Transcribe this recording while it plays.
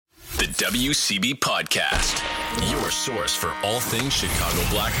WCB Podcast, your source for all things Chicago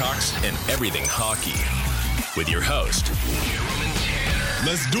Blackhawks and everything hockey. With your host, Jerome and Tanner.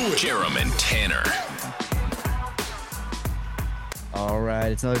 Let's do it. Jerome and Tanner. All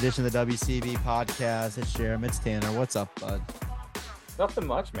right, it's another edition of the WCB Podcast. It's Jerome, it's Tanner. What's up, bud? Nothing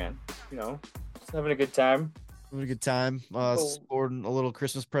much, man. You know, just having a good time. Having a good time. Sporting a little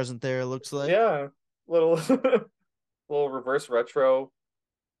Christmas present there, it looks like. Yeah, little reverse retro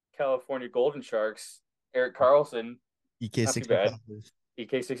California Golden Sharks. Erik Karlsson. Not too bad.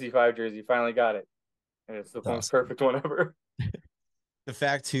 EK65 jersey. Finally got it. And it's the most perfect one ever. The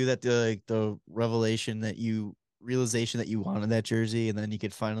fact, too, that the realization that you wanted that jersey and then you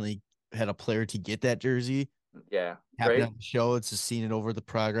could finally had a player to get that jersey. Yeah. Happened on the show. It's just seeing it over the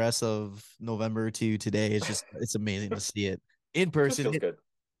progress of November to today. It's amazing to see it in person. It feels good.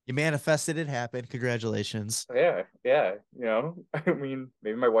 You manifested it, happened. Congratulations. Yeah. You know, I mean,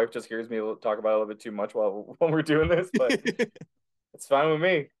 maybe my wife just hears me talk about it a little bit too much while we're doing this, but it's fine with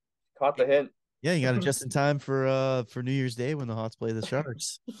me. Caught the hint. Yeah, you got it just in time for New Year's Day when the Hawks play the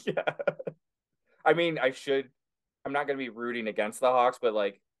Sharks. Yeah. I mean, I'm not going to be rooting against the Hawks, but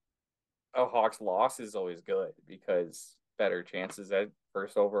like a Hawks loss is always good because better chances at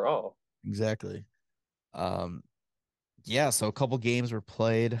first overall. Exactly. Yeah, so a couple games were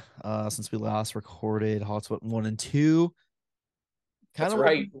played since we last recorded. Hawks went 1-2. That's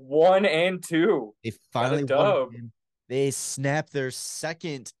right, 1-2. They finally won. They snapped their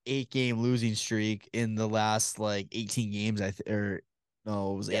second 8-game losing streak in the last 18 games. 18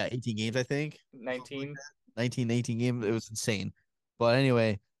 games, I think. 19, 18 games. It was insane. But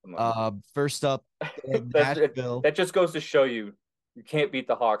anyway, first up, Nashville. That just goes to show you can't beat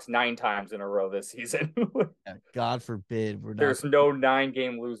the Hawks 9 times in a row this season. Yeah, God forbid. There's no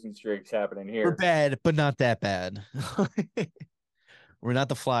 9-game losing streaks happening here. We're bad, but not that bad. We're not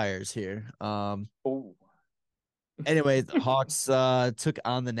the Flyers here. Anyway, the Hawks took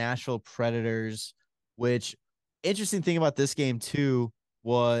on the Nashville Predators, which interesting thing about this game too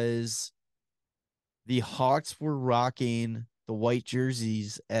was the Hawks were rocking the white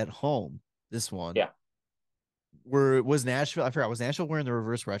jerseys at home. This one. Yeah. Was Nashville, I forgot, was Nashville wearing the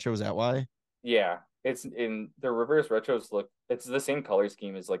reverse retro? Was that why? Yeah. It's in the reverse retros it's the same color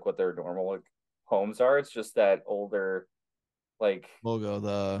scheme as what their normal homes are. It's just that older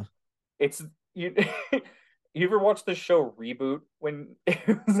logo, it's you you ever watch the show Reboot when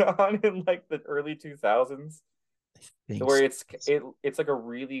it was on in the early 2000s? Where it's like a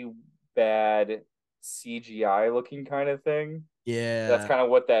really bad CGI looking kind of thing. Yeah, that's kind of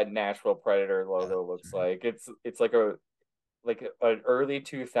what that Nashville Predator logo looks like. It's like an early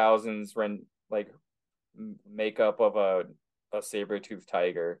 2000s makeup of a saber-toothed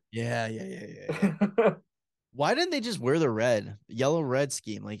tiger. Yeah. Why didn't they just wear the yellow red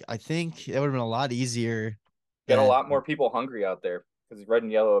scheme? I think that would have been a lot easier. Get a lot more people hungry out there because red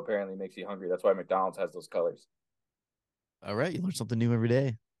and yellow apparently makes you hungry. That's why McDonald's has those colors. All right, you learn something new every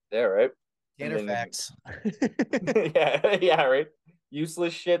day. Yeah, right. Tanner facts. yeah, right.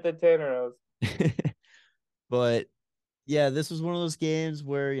 Useless shit that Tanner knows. But yeah, this was one of those games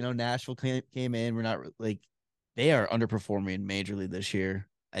where Nashville came in. We're not they are underperforming majorly this year.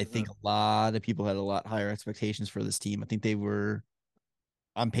 I think a lot of people had a lot higher expectations for this team. I think they were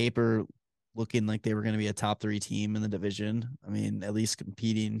on paper looking like they were going to be a top 3 team in the division. I mean, at least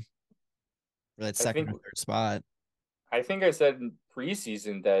competing for that second or third spot. I think I said in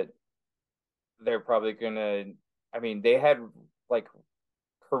preseason that they're probably going to, they had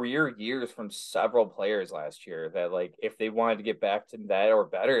career years from several players last year that if they wanted to get back to that or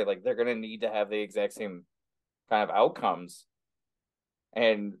better, they're going to need to have the exact same kind of outcomes.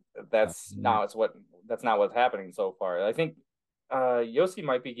 And that's not what's happening so far. I think Yossi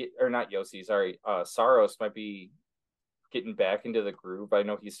might be Saros might be getting back into the groove. I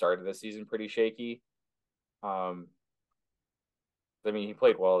know he started the season pretty shaky. He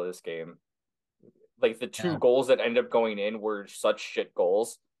played well this game. The 2 goals that end up going in were such shit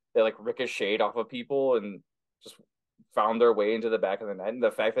goals. They ricocheted off of people and just found their way into the back of the net. And the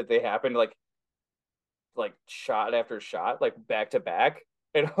fact that they happened shot after shot, back to back.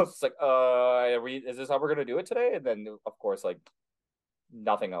 And I was just is this how we're gonna do it today? And then of course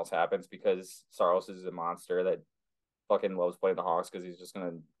nothing else happens because Saros is a monster that fucking loves playing the Hawks because he's just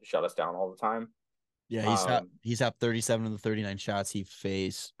gonna shut us down all the time. Yeah, he's had 37 of the 39 shots he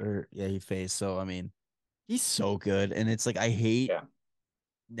faced. So he's so good. And it's I hate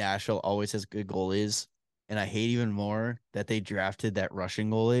Nashville always has good goalies, and I hate even more that they drafted that Russian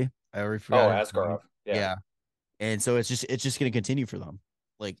goalie. I already forgot. Askarov. Yeah. And so it's just gonna continue for them.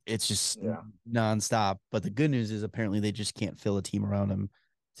 It's just nonstop. But the good news is apparently they just can't fill a team around him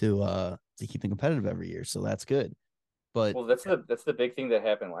to keep them competitive every year. So that's good. But Well, that's the big thing that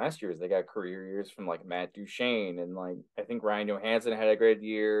happened last year is they got career years from like Matt Duchene and like I think Ryan Johansson had a great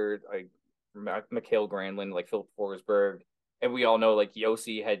year, like Mikhail Granlund, like Philip Forsberg, and we all know like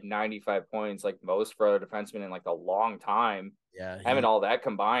Yossi had 95 points, like most for other defensemen in like a long time. yeah, Having all that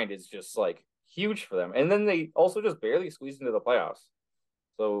combined is just like huge for them, and then they also just barely squeezed into the playoffs.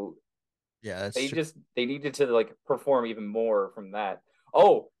 So that's they true. just they needed to like perform even more from that.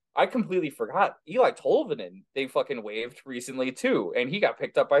 Oh, I completely forgot. Eli Tolvanen they fucking waived recently too, and he got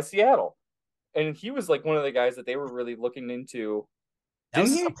picked up by Seattle. And he was like one of the guys that they were really looking into. That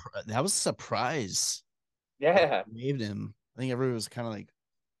was Didn't he? that was a surprise. That Yeah. they waived him. I think everyone was kind of like,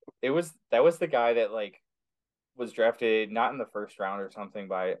 That was the guy that like was drafted not in the first round or something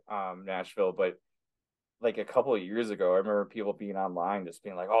by Nashville, but like a couple of years ago, I remember people being online just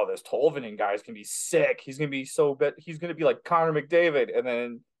being like, "Oh, this Tolvanen guy's gonna be sick. He's gonna be so bad. He's gonna be like Connor McDavid." And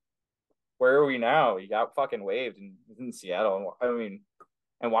then where are we now? He got fucking waived in Seattle. I mean,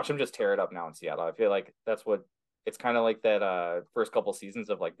 and watch him just tear it up now in Seattle. I feel like that's what it's kind of like that first couple seasons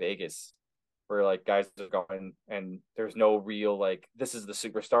of like Vegas where like guys are going and there's no real like this is the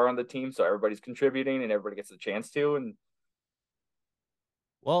superstar on the team, so everybody's contributing and everybody gets a chance to and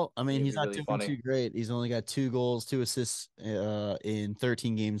well, I mean, it'd he's be not really doing funny. too great. He's only got 2 goals, 2 assists in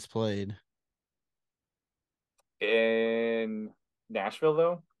 13 games played. In Nashville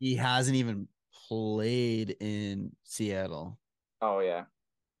though, He hasn't even played in Seattle. oh yeah.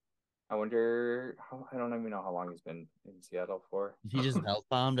 I wonder I don't even know how long he's been in Seattle for. He just mouth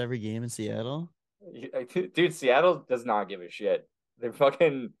bombed every game in Seattle. Dude, Seattle does not give a shit. They're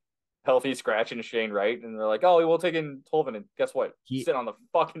fucking healthy scratching Shane Wright, and they're like, "Oh, we'll take in Tolvin." And guess what? He Sit on the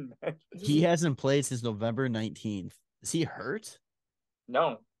fucking bench. he hasn't played since November 19th. Is he hurt?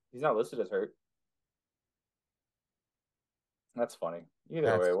 No, he's not listed as hurt. That's funny.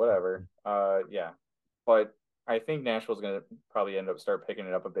 Either way, That's whatever. Yeah, but I think Nashville's gonna probably end up start picking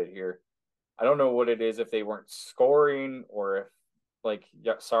it up a bit here. I don't know what it is if they weren't scoring or if like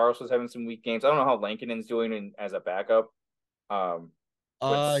yeah, Saros was having some weak games. I don't know how Lankinen's doing as a backup. Um, but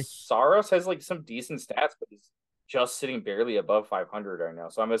uh Saros has like some decent stats, but he's just sitting barely above 500 right now.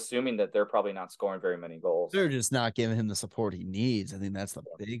 So I'm assuming that they're probably not scoring very many goals. they're just not giving him the support he needs. I think that's the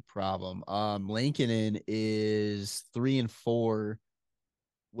big problem. Lankinen is 3-4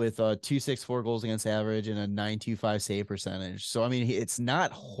 with a 2.64 goals against average and a 9.25 save percentage. So I mean, it's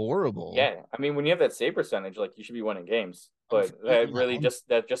not horrible. Yeah, I mean when you have that save percentage, like you should be winning games. But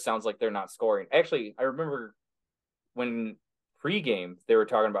that just sounds like they're not scoring. Actually, I remember when pre-game they were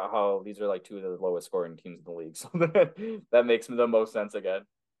talking about how these are like two of the lowest scoring teams in the league. So that makes the most sense again.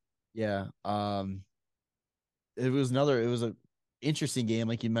 Yeah. It was a interesting game.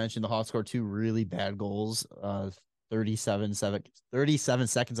 Like you mentioned, the Hawks scored 2 really bad goals, 37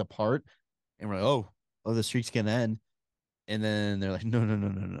 seconds apart. And we're like, oh, the streak's gonna end. And then they're like, no, no, no,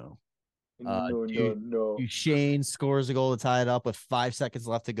 no, no. No, no, Dude, no. Shane scores a goal to tie it up with 5 seconds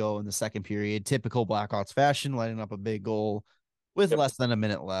left to go in the second period. Typical Blackhawks fashion, lighting up a big goal with Yep. less than a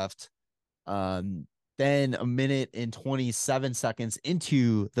minute left. Then a minute and 27 seconds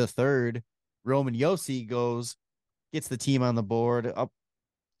into the third, Roman Yossi gets the team on the board up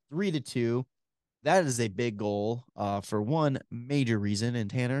 3-2. That is a big goal for one major reason. And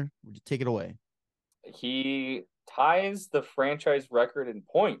Tanner, would you take it away? He ties the franchise record in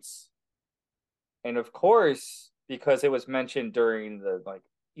points. And of course, because it was mentioned during the like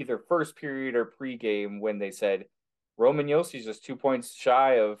either first period or pregame when they said Roman Yossi's just 2 points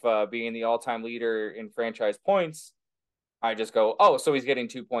shy of being the all-time leader in franchise points, I just go, oh, so he's getting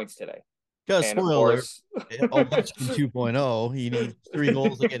 2 points today. Because And of spoiler alert, course, Ovechkin 2.0, he needs 3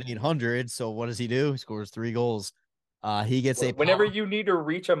 goals to get 800. So what does he do? He scores 3 goals. He gets a whenever power. you need to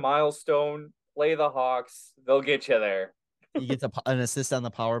reach a milestone, play the Hawks. They'll get you there. He gets an assist on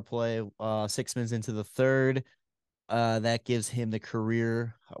the power play. 6 minutes into the third, that gives him the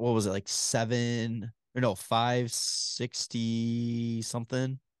career. What was it like 560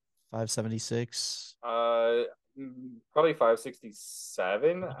 something, 576. Uh, Probably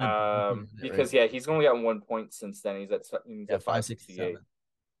 567. Right? Because yeah, he's only got 1 point since then. He's Yeah, at 568. 567.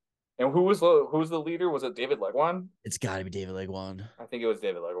 And who was the leader? Was it David Legwand? It's got to be David Legwand. I think it was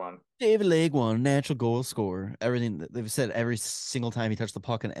David Legwand. David Legwand, natural goal scorer. Everything they've said every single time he touched the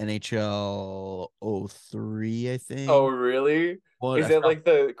puck in NHL 03, I Oh, think. really? What Is I it forgot. like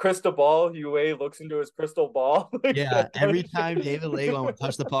the crystal ball? UA looks into his crystal ball. Like Yeah, that kind every of time shit. David Legwand would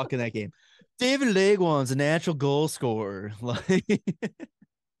touch the puck in that game. David Legwand's a natural goal scorer. Like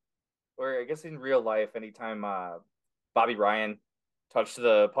Or I guess in real life, anytime Bobby Ryan touched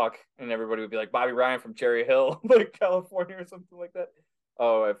the puck, and everybody would be like Bobby Ryan from Cherry Hill, like California or something like that.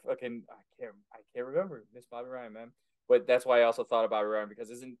 Oh, I can't remember. Miss Bobby Ryan, man. But that's why I also thought about Bobby Ryan because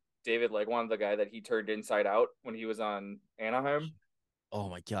isn't David like one of the guy that he turned inside out when he was on Anaheim? Oh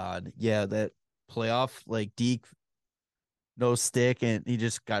my God. Yeah, that playoff, like Deke, no stick, and he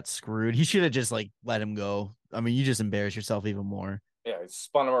just got screwed. He should have just like let him go. I mean, you just embarrass yourself even more. Yeah, he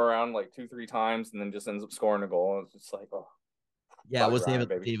spun him around like 2, 3 times and then just ends up scoring a goal. It's just like, oh, Yeah, it Bobby was Ryan,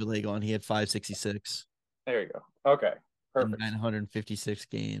 baby. David Legon. He had 566 There you go. Okay, in perfect. 956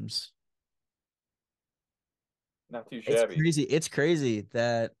 games. Not too It's shabby. crazy. It's crazy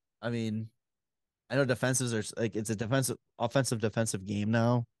that I mean, I know defensives are like it's a defensive game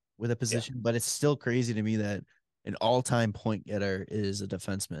now with a Yeah, position, but it's still crazy to me that an all-time point getter is a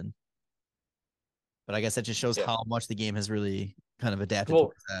defenseman. But I guess that just shows yeah. how much the game has really kind of adapted Well,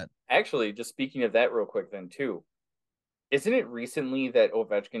 towards that. actually, just speaking of that real quick, then too, isn't it recently that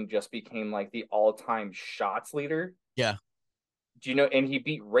Ovechkin just became like the all-time shots leader? Yeah, Do you know? And he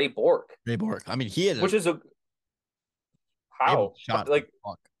beat Ray Bork, Ray Bork. I mean, he had a which is a Ray Bork how shot the like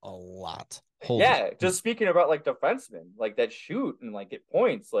puck a lot. Holy yeah. shit. Just speaking about like defensemen, like that shoot and like get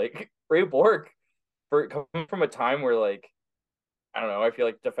points, like Ray Bork for coming from a time where like I don't know, I feel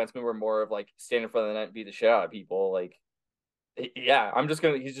like defensemen were more of like stand in front of the net and beat the shit out of people. Like yeah,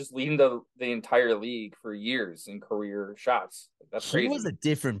 he's just leading the entire league for years in career shots. Like, that's He was a crazy.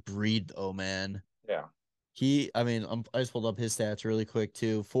 different breed, though, man. Yeah. I mean, I just pulled up his stats really quick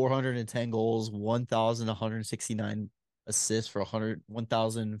too. 410 goals, 1,169 assists for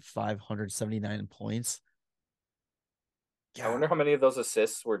 1,579 points. I God, wonder how many of those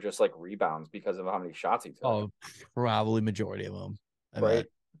assists were just like rebounds because of how many shots he took. oh, probably majority of them. I bet Right?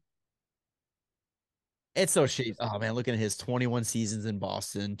 it's so It's shit. just Oh man, looking at his 21 seasons in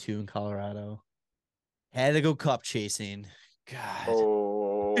Boston, 2 in Colorado. Had to go cup chasing. God.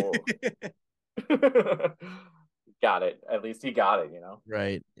 oh got it. At least he got it, you know.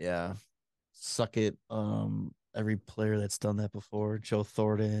 Right. Yeah. Suck it. Every player that's done that before. Joe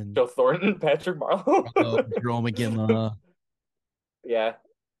Thornton, Joe Thornton, Patrick Marleau. Jerome McGinley. Yeah.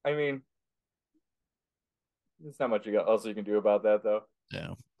 I mean, there's not much else you can do about that though.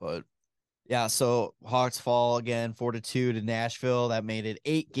 Yeah, but yeah, so Hawks fall again 4-2 to Nashville. That made it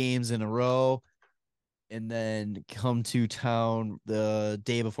 8 games in a row. And then come to town the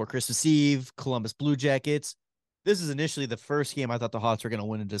day before Christmas Eve, Columbus Blue Jackets. This is initially the first game I thought the Hawks were going to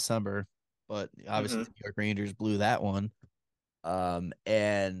win in December, but obviously the Mm-hmm. New York Rangers blew that one.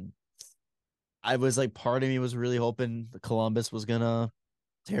 And I was like, part of me was really hoping the Columbus was going to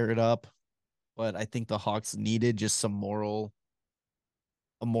tear it up, but I think the Hawks needed just a moral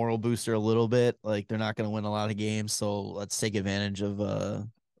booster a little bit. Like they're not going to win a lot of games, so let's take advantage of the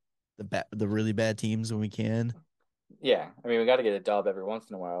really bad teams when we can. Yeah. I mean, we got to get a dub every once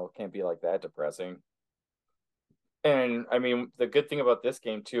in a while. It can't be like that depressing. And I mean, the good thing about this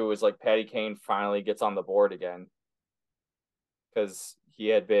game too is like Patty Kane finally gets on the board again because he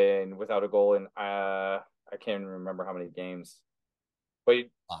had been without a goal in I can't even remember how many games. But A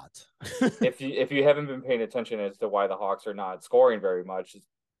lot. if you haven't been paying attention as to why the Hawks are not scoring very much,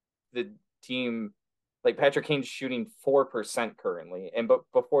 the team like Patrick Kane's shooting 4% currently, and but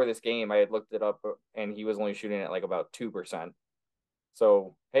before this game, I had looked it up, and he was only shooting at like about 2%.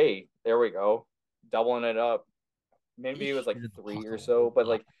 So hey, there we go, doubling it up. They Maybe it was like shared the three puck or a so, but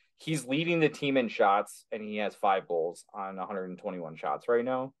lot. like he's leading the team in shots, and he has 5 goals on 121 shots right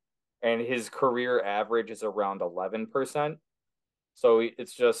now, and his career average is around 11%. So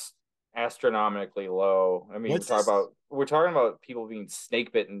it's just astronomically low. I mean, What's this? we're talking about people being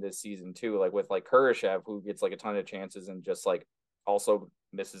snake bitten this season too, like with like Kurashev, who gets like a ton of chances and just like also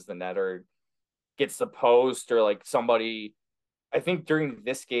misses the net or gets the post or like somebody. I think during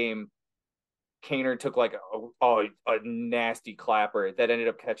this game, Kaner took like a nasty clapper that ended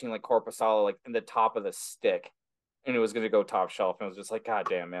up catching like Corpusala like in the top of the stick, and it was going to go top shelf. And it was just like, God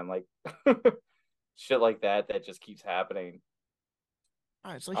damn, man, like shit like that just keeps happening.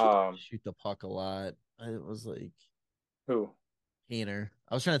 All right, so he did Um, shoot the puck a lot. It was like who? Hainer.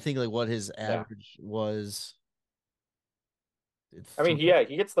 I was trying to think like what his Yeah. average was. I mean, yeah,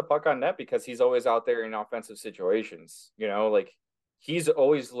 he gets the puck on net because he's always out there in offensive situations. You know, like he's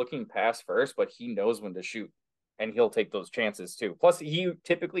always looking past first, but he knows when to shoot, and he'll take those chances too. Plus, he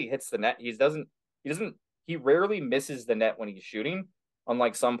typically hits the net. He rarely misses the net when he's shooting,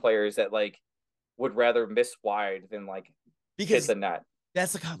 unlike some players that like would rather miss wide than like hit Because the net.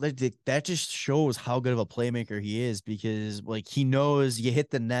 that's like that just shows how good of a playmaker he is because like he knows you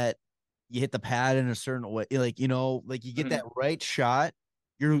hit the net, you hit the pad in a certain way, like like you get that Mm-hmm. right shot,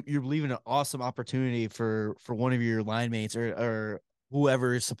 you're leaving an awesome opportunity for one of your line mates or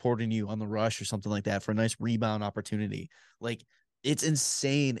whoever is supporting you on the rush or something like that for a nice rebound opportunity. Like it's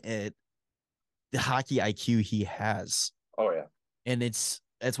insane at the hockey IQ he has. Oh yeah. And that's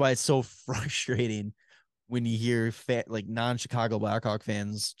why it's so frustrating when you hear like non-Chicago Blackhawk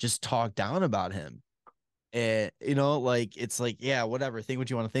fans just talk down about him. And like it's like, yeah, whatever, think what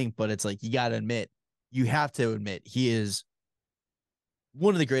you want to think, but it's like you have to admit he is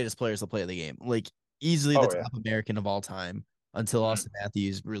one of the greatest players to play the game. Like easily the Oh yeah. top American of all time until Mhm. Austin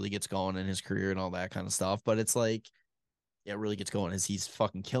Matthews really gets going in his career and all that kind of stuff. But it's like, yeah, it really gets going as he's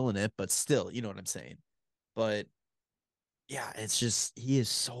fucking killing it, but still, you know what I'm saying? But yeah, it's just he is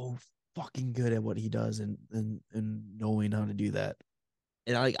so fucking good at what he does and knowing how to do that.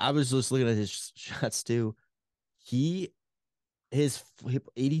 And I was just looking at his shots too. He his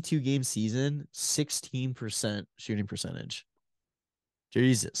 82 game season, 16% shooting percentage.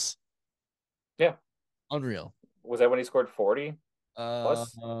 Jesus. Yeah. Unreal. Was that when he scored 40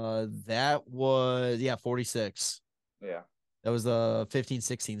 plus? That was, yeah, 46. Yeah. That was the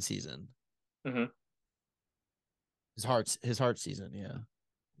 15-16 season. Hmm. His heart season, yeah.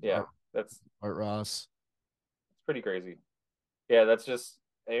 Yeah. Art, That's Art Ross. it's pretty crazy. Yeah, that's just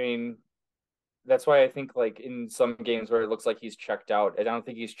I mean, that's why I think like in some games where it looks like he's checked out, I don't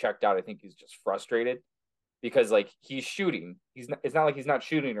think he's checked out. I think he's just frustrated because like he's shooting. It's not like he's not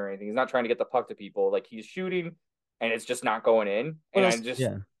shooting or anything. He's not trying to get the puck to people. Like he's shooting and it's just not going in. What And else?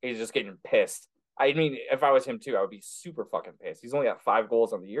 Yeah. he's just getting pissed. I mean, if I was him too, I would be super fucking pissed. He's only got 5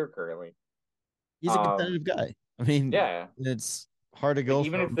 goals on the year currently. He's a Um, competitive guy. I mean, yeah. it's hard to Like go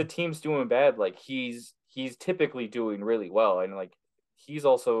even if from. the team's doing bad, like he's typically doing really well. And like he's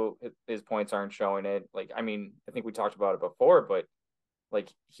also his points aren't showing it. Like, I mean, I think we talked about it before, but like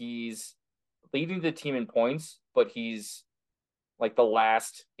he's leading the team in points, but he's like the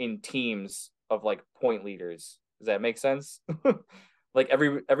last in teams of like point leaders. Does that make sense? Like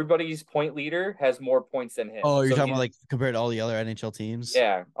everybody's point leader has more points than him. Oh, you're So talking about he's like compared to all the other NHL teams?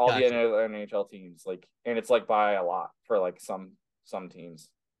 yeah, all the Gotcha. NHL teams like and it's like by a lot for like some teams.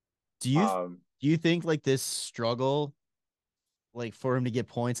 Do you Um do you think like this struggle, like for him to get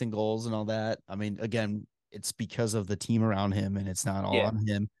points and goals and all that? I mean, again, it's because of the team around him and it's not all yeah. on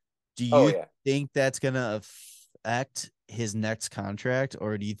him. Do Oh you yeah. think that's gonna affect his next contract,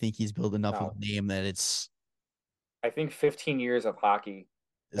 or do you think he's built enough of No. a name that it's I think 15 years of hockey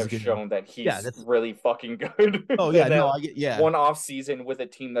is have good? shown that Yeah, he's that's. really fucking good. Oh yeah, And no, that I get. Yeah, one off season with a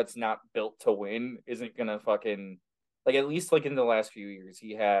team that's not built to win isn't gonna fucking like at least like in the last few years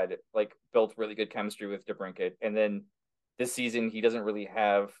he had like built really good chemistry with DeBrincat, and then this season he doesn't really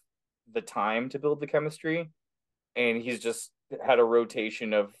have the time to build the chemistry, and he's just had a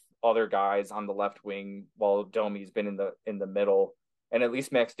rotation of other guys on the left wing while Domi's been in the middle. And at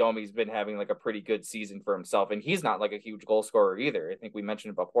least Max Domi's been having like a pretty good season for himself. And he's not like a huge goal scorer either. I think we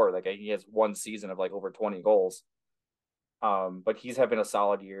mentioned it before. Like he has one season of like over 20 goals. But he's having a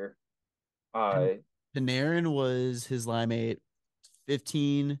solid year. Uh Panarin was his line mate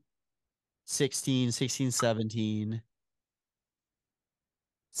 15, 16, 16, 17,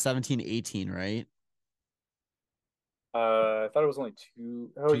 17, 18, right? I thought it was only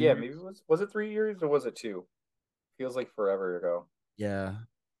two. Oh Two yeah, maybe years. was it 3 years or was it two? Feels like forever ago. Yeah.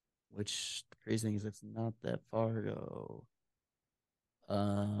 Which the crazy thing is it's not that far ago.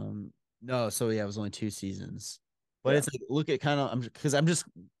 Um, no, so yeah, it was only 2 seasons. But Yeah. it's like look at kind of I'm just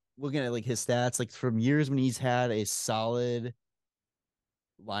looking at like his stats, like from years when he's had a solid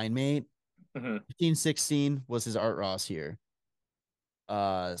line mate. Hmm. 15, 16 was his Art Ross year.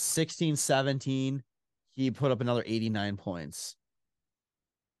 16, 17, he put up another 89 points.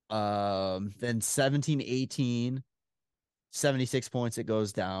 Then 17, 18, 76 points, it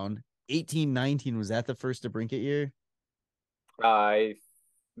goes down. 18, 19, was that the first DeBrincat year? I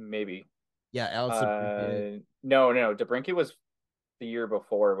maybe. Yeah, Alex DeBrincat. No. DeBrincat was the year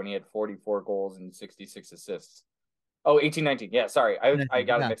before when he had 44 goals and 66 assists. Oh, 18-19. Yeah, sorry. I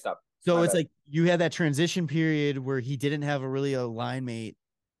got it Yeah. mixed up. So My it's bad. like you had that transition period where he didn't have a line mate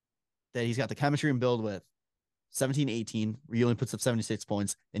that he's got the chemistry and build with. 17, 18, where he only puts up 76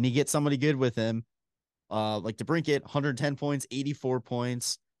 points. And you get somebody good with him, like DeBrincat, 110 points, 84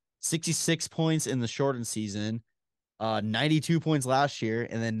 points, 66 points in the shortened season, 92 points last year.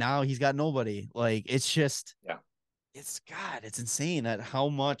 And then now he's got nobody. Like, it's just, Yeah. it's insane at how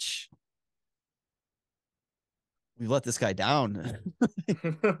much we've let this guy down.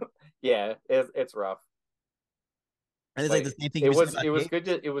 Yeah, it's rough. And it's like But the same thing we said about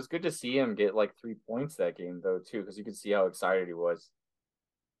Taves. it was good to see him get like 3 points that game though too, because you could see how excited he was.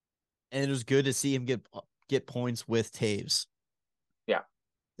 And it was good to see him get points with Taves. Yeah.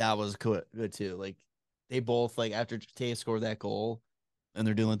 That was good too. Like they both like after Taves scored that goal, and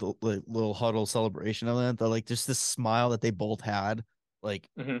they're doing like the like, little huddle celebration of that. They're like just this smile that they both had, like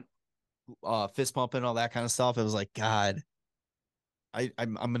fist pumping, all that kind of stuff. It was like, God,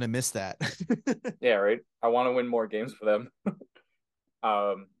 I'm gonna miss that. Yeah, right. I want to win more games for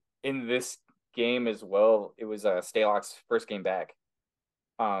them. In this game as well, it was Stalock's first game back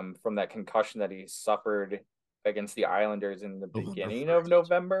from that concussion that he suffered against the Islanders in the November beginning of 1st. Yeah,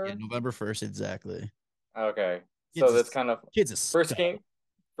 November. November 1st, exactly. Okay. Kid's So a that's kind of kid's a first stud. game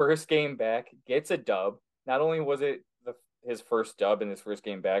first game back, gets a dub. Not only was it his first dub in his first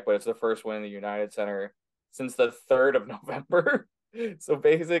game back, but it's the first win in the United Center since the 3rd of November. So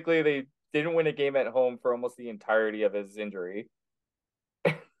basically they didn't win a game at home for almost the entirety of his injury.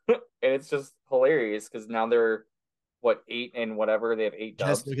 And it's just hilarious because now they're what 8 and whatever, they have 8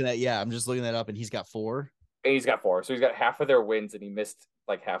 Just dubs. looking at I'm just looking that up, and he's got 4. And he's got 4. So he's got half of their wins and he missed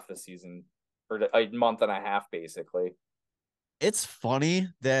like half the season or a month and a half basically. It's funny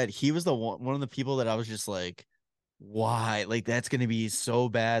that he was the one of the people that I was just like, why? Like that's gonna be so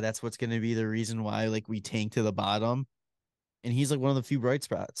bad. That's what's gonna be the reason why like we tank to the bottom. And he's like one of the few bright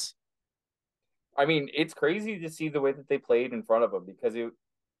spots. I mean, it's crazy to see the way that they played in front of him because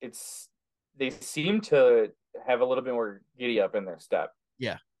it's they seem to have a little bit more giddy up in their step.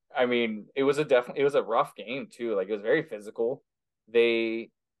 Yeah. I mean, it was a rough game too. Like it was very physical. They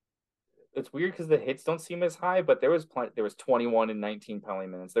It's weird because the hits don't seem as high, but there was 21 and 19 penalty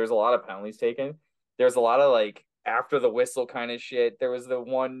minutes. There's a lot of penalties taken. There's a lot of like after the whistle kind of shit. There was the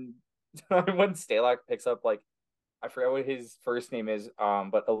one time when Stalock picks up like I forget what his first name is,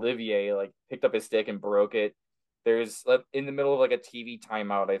 but Olivier like picked up his stick and broke it. There's in the middle of like a TV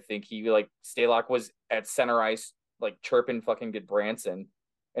timeout, I think he like Stalock was at center ice like chirping fucking good Branson,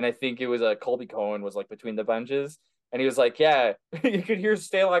 and I think it was Colby Cohen was like between the benches, and he was like, "Yeah, you could hear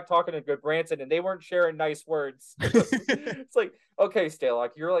Stalock talking to good Branson, and they weren't sharing nice words." It's like, okay, Stalock,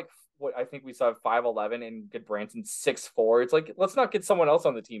 you're like what I think we saw 5'11" and good Branson 6'4". It's like let's not get someone else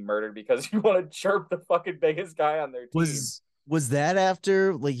on the team murdered because you want to chirp the fucking biggest guy on their team. Was that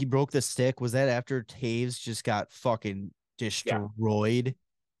after like he broke the stick? Was that after Taves just got fucking Yeah, destroyed?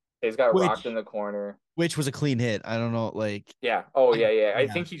 he's got rocked in Which the corner. which was a clean hit. I don't know, like Yeah. Oh, I, yeah, yeah. I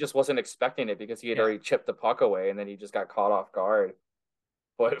yeah, think he just wasn't expecting it because he had yeah. already chipped the puck away and then he just got caught off guard.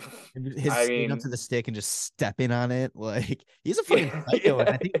 But His I skating up mean, to the stick and just stepping on it, like he's a fucking yeah, psycho, and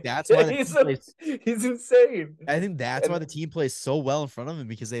I yeah, think that's why yeah, the team plays. he's insane. I think that's why And the team plays so well in front of him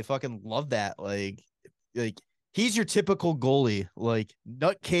because they fucking love that. Like he's your typical goalie, like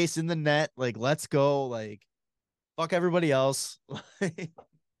nutcase in the net, like let's go, like fuck everybody else.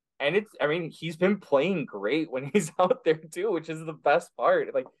 I mean, he's been playing great when he's out there too, which is the best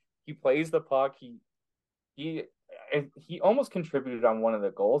part. Like he plays the puck. He he almost contributed on one of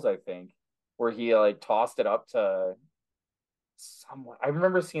the goals, I think, where he like tossed it up to someone. I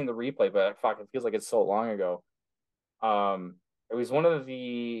remember seeing the replay, but fuck, it feels like it's so long ago. It was one of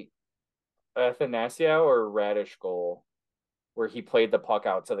the Athanasiou or Radish goal where he played the puck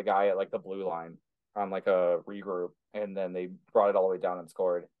out to the guy at like the blue line on like a regroup, and then they brought it all the way down and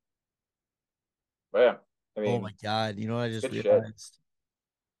scored. But yeah, I Oh my mean, god, you know what I it's just good shit. realized?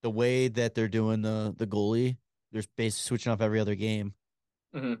 The way that they're doing the goalie, they're basically switching off every other game.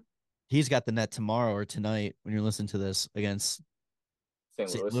 Mm-hmm. He's got the net tomorrow or tonight when you're listening to this against St.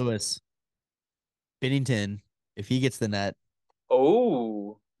 St. Louis. Louis. Binnington, if he gets the net,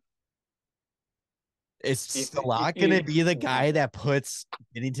 Oh, is you Stalock gonna be the guy that puts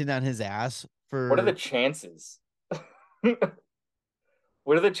Binnington on his ass what are the for? chances?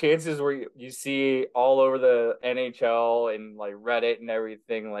 What are the chances where you see all over the NHL and like Reddit and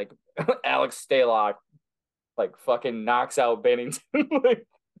everything, like Alex Stalock like fucking knocks out Bennington? Like,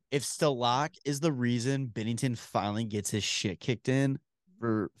 If Stalock is the reason Binnington finally gets his shit kicked in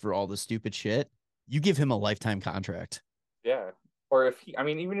for all the stupid shit, you give him a lifetime contract. yeah. Or if I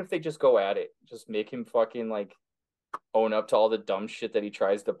mean, even if they just go at it, just make him fucking like own up to all the dumb shit that he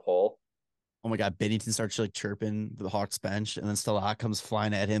tries to pull. Oh my god, Binnington starts like chirping the Hawks bench, and then Stalock comes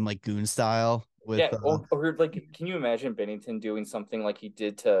flying at him like goon style with Yeah, or like, can you imagine Bennington doing something like he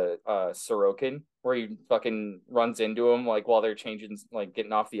did to Sorokin, where he fucking runs into him like while they're changing, like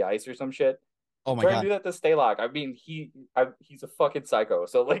getting off the ice or some shit? oh my Try and god. do that to Stalock. I mean, he's a fucking psycho.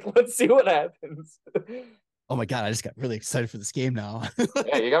 So like, let's see what happens. Oh my god, I just got really excited for this game now.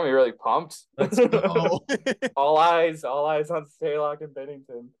 Yeah, you got me really pumped. Let's go. All eyes on Stalock and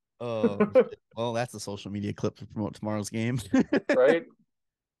Bennington, Oh shit. Well, that's a social media clip to promote tomorrow's game. right? All right.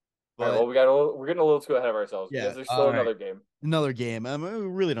 But Well, we're getting a little too ahead of ourselves because yeah, there's still all right. another game. Another game. We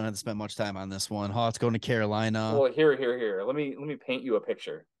really don't have to spend much time on this one. Hawks going to Carolina. Well, here. Let me paint you a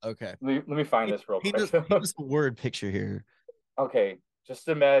picture. Okay. Let me find this real Paint quick. us a word picture here. Okay, just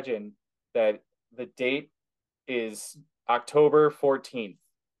imagine that the date is October 14th,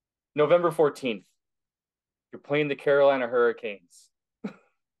 November 14th. You're playing the Carolina Hurricanes.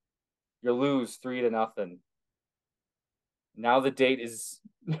 You lose 3-0. Now the date is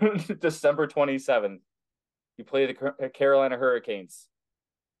December 27th. You play the Carolina Hurricanes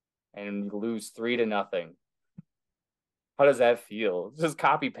and you lose 3-0. How does that feel? It's just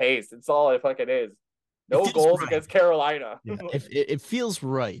copy paste. It's all it fucking is. It No feels goals right. against Carolina. Yeah, it feels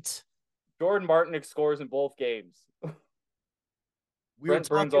right. Jordan Martin scores in both games. We were Brent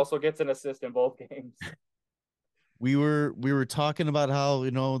Burns talking also gets an assist in both games. we were talking about how,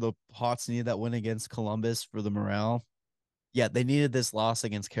 the Hawks needed that win against Columbus for the morale. Yeah, they needed this loss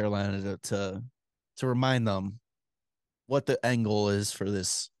against Carolina to remind them what the end goal is for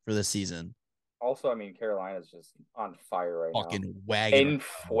this season. Also, I mean, Carolina's just on fire right now. Fucking wagon.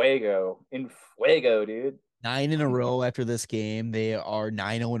 In fuego, dude. 9 in a row after this game. They are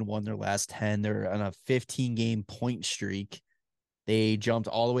 9-0-1 their last 10. They're on a 15-game point streak. They jumped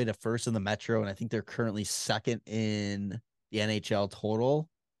all the way to first in the Metro, and I think they're currently second in the NHL total.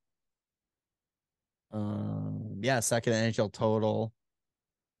 Yeah, second NHL total.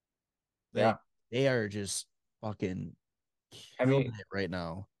 Yeah. They are just fucking I killing mean, it right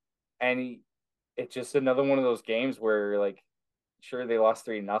now. it's just another one of those games where, like, sure they lost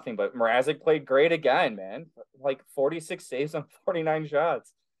 3-0, but Mrazek played great again, man. Like 46 saves on 49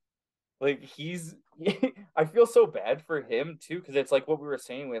 shots. Like I feel so bad for him too, because it's like what we were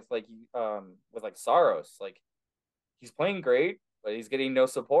saying with like Saros. Like he's playing great, but he's getting no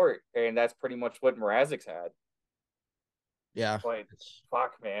support, and that's pretty much what Mrazek's had. Yeah. Like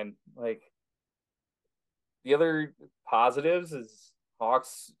fuck, man. Like the other positives is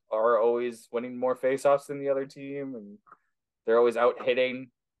Hawks are always winning more faceoffs than the other team, and they're always out hitting.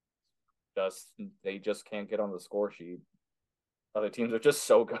 Just they just can't get on the score sheet. Other teams are just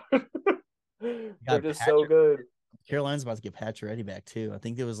so good. They're Got just so Patrick. good. Carolina's about to get Pacioretty back too. I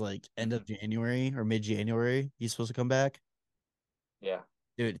think it was like end Mm-hmm. of January or mid-January. He's supposed to come back. Yeah.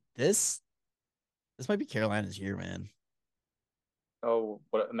 Dude, this might be Carolina's year, man. Oh,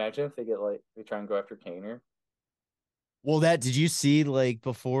 what? Imagine if they try and go after Kaner. Well, did you see like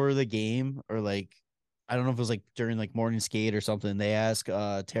before the game or like I don't know if it was like during like morning skate or something. They ask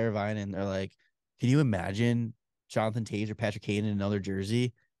Teravine and they're like, "Can you imagine Jonathan Taves or Patrick Kane in another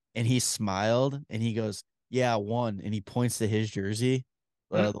jersey?" And he smiled and he goes, "Yeah, one." And he points to his jersey,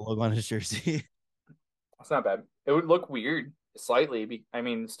 Hmm? the logo on his jersey. That's not bad. It would look weird slightly. I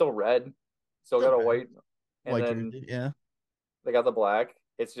mean, still red, still Still got a red. white, and White then jersey, yeah. they got the black.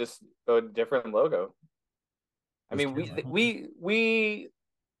 It's just a different logo. I With mean, Carolina. we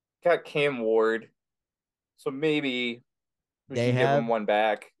got Cam Ward, so maybe we They can give have him one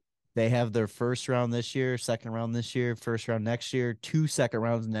back. they have their first round this year, second round this year, first round next year, two second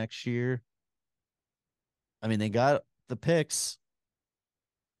rounds next year. I mean, they got the picks.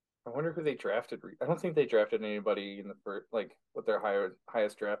 I wonder who they drafted. I don't think they drafted anybody in the first, like what their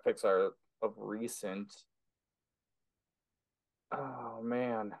highest draft picks are of recent. Oh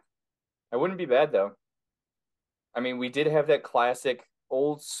man, I wouldn't be bad though. I mean, we did have that classic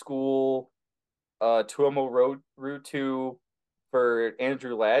old school Tuomo route to for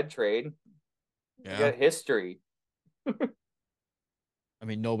Andrew Ladd trade. We Yeah. got history. I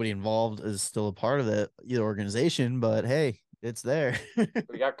mean, nobody involved is still a part of either organization, but hey, it's there.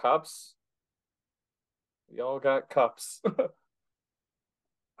 We got cups. We all got cups.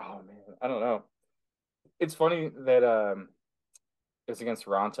 Oh man, I don't know. It's funny that it was against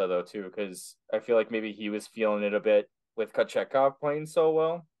Ronta though too, because I feel like maybe he was feeling it a bit with Kochetkov playing so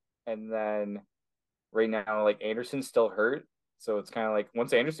well, and then right now like Anderson's still hurt, so it's kind of like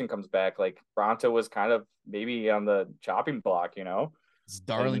once Anderson comes back, like Ronta was kind of maybe on the chopping block. It's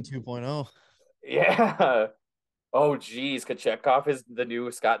Darling And 2.0. yeah, oh geez, Kochetkov is the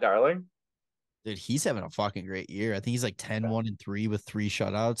new Scott Darling. Dude, he's having a fucking great year. I think he's like 10-1-3 with 3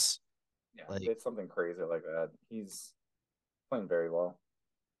 shutouts. Yeah, Like, it's something crazy like that. He's playing very well.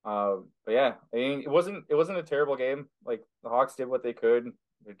 But yeah, I mean, it wasn't a terrible game. Like the Hawks did what they could.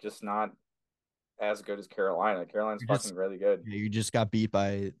 They're just not as good as Carolina. Carolina's you fucking just really good. you just got beat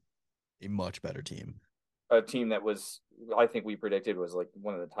by a much better team. A team that was, I think we predicted was like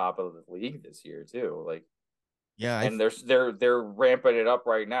one of the top of the league this year too. Like, Yeah, and they're ramping it up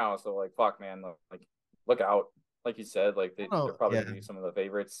right now. So like, fuck, man, like look out. Like you said, like I don't they're know. probably Yeah, gonna be some of the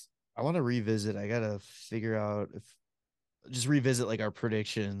favorites, I want to revisit. I gotta figure out if just revisit like our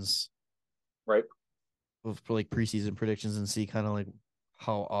predictions right? for like preseason predictions and see kind of like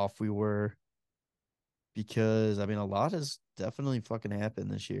how off we were because I mean a lot has definitely fucking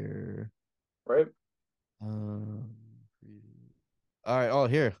happened this year. Right? Um, All right. Oh,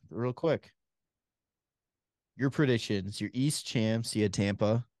 here, real quick. Your predictions. Your East champs, you had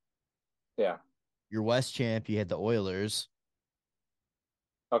Tampa. Yeah. Your West champ, you had the Oilers.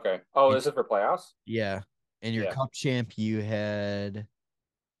 Okay. Oh, And, this is for playoffs? yeah. And your Yeah. Cup champ, you had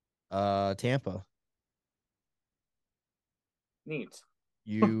Tampa. Neat.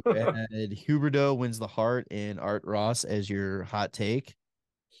 You had Huberdeau wins the Hart and Art Ross as your hot take.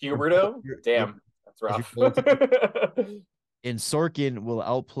 Huberto? Your Damn. That's as your rough. bold take. And Sorkin will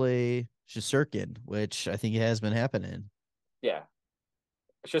outplay Shisterkin, which I think it has been happening. Yeah.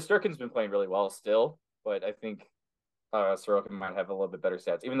 Shesterkin's been playing really well still, but I think Sorokin might have a little bit better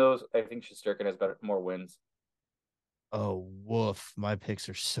stats, even though I think Shesterkin has more wins. Oh, woof. My picks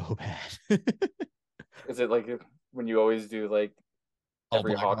are so bad. Is it like when you always do like All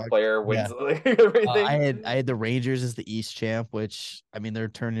every Hawks Blackhawks. player Yeah. wins like I everything? had the Rangers as the East champ, which I mean they're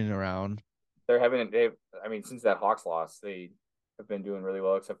turning around. They're having they I mean since that Hawks loss, they have been doing really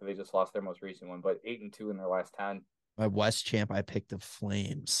well, except for they just lost their most recent one, but 8-2 in their last 10. My West champ, I picked the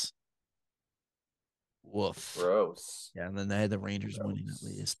Flames. Woof. Gross. Yeah, and then I had the Rangers winning at Gross.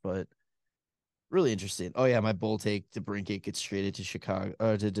 least, but really interesting. Oh yeah, my bold take: DeBrincat gets traded to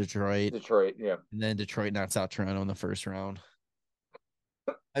Chicago, to Detroit, Detroit, yeah. and then Detroit knocks out Toronto in the first round.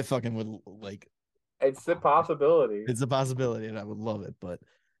 I fucking would like. It's a possibility. It's a possibility, and I would love it. But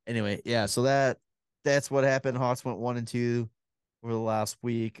anyway, yeah. So that's what happened. Hawks went 1-2 over the last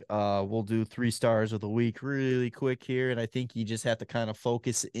week. We'll do 3 stars of the week really quick here, and I think you just have to kind of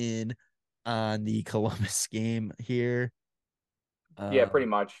focus in on the Columbus game here. Yeah, Uh, pretty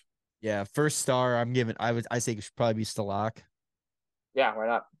much. yeah, first star I'm giving. I say it should probably be Stalock. Yeah, why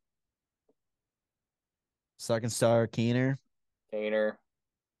not? Second star Keener. Kaner.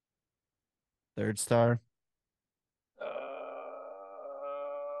 Third star.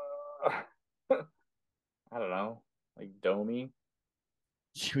 I don't know, like Domi,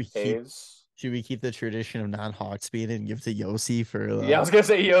 Should we keep Taves. should we keep the tradition of non-Hawks being and give to Yossi for Yeah, I was gonna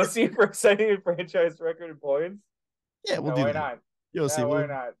say Yossi for setting a franchise record in points. yeah, we'll Yeah, do why that. not? Yeah, Yossi. why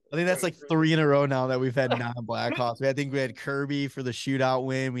not? I think that's like 3 in a row now that we've had non-Blackhawks. I think we had Kirby for the shootout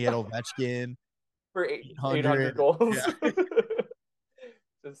win. We had Ovechkin For 800. 800 goals. Yeah.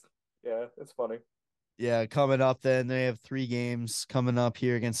 Just yeah, it's funny. Yeah, coming up then they have 3 games coming up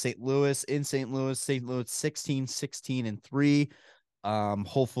here against St. Louis in St. Louis. St. Louis 16-16-3.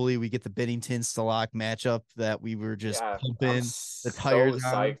 Hopefully we get the Binnington Stalock matchup that we were just Yeah, I'm pumping the so tires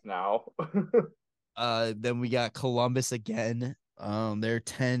on. psyched now. Then we got Columbus again. They're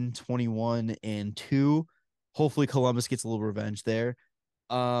 10-21-2. Hopefully Columbus gets a little revenge there.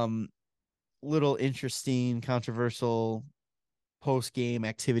 Um, little interesting, controversial post game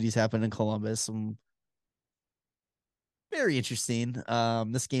activities happen in Columbus. Some very interesting.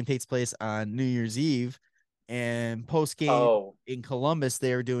 This game takes place on New Year's Eve, and post game Oh, in Columbus,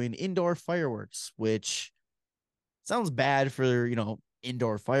 they are doing indoor fireworks, which sounds bad for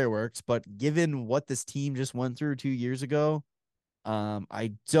indoor fireworks, but given what this team just went through 2 years ago,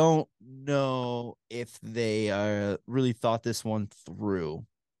 I don't know if they really thought this one through.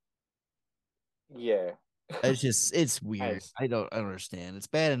 yeah. It's weird. Nice. I don't understand. It's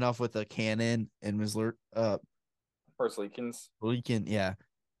bad enough with the cannon and Misler First Leakins. Leakin, yeah,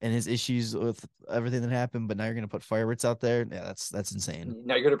 and his issues with everything that happened, but now you're gonna put fireworks out there. Yeah, that's insane.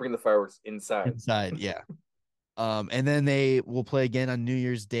 Now you're gonna bring the fireworks inside. Inside, yeah. And then they will play again on New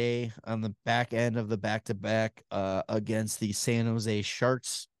Year's Day on the back end of the back to back against the San Jose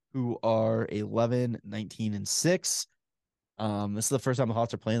Sharks, who are 11-19-6. This is the first time the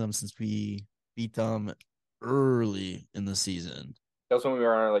Hawks are playing them since we beat them early in the season. That was when we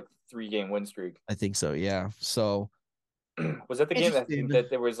were on our like 3-game win streak. I think so, yeah. So Was that the game that interesting. that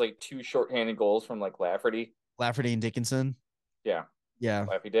there was like 2 shorthanded goals from like Lafferty? Lafferty and Dickinson. Yeah, Yeah.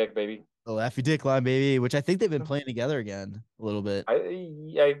 Laffy Dick, baby. The Laffy Dick line, baby, which I think they've been playing together again a little bit.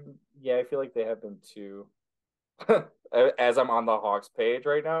 I feel like they have been too. As I'm on the Hawks page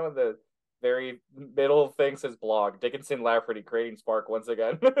right now, the very middle thing says blog Dickinson Lafferty creating spark once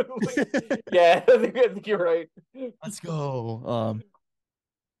again. Like, yeah, I think you're right. Let's go.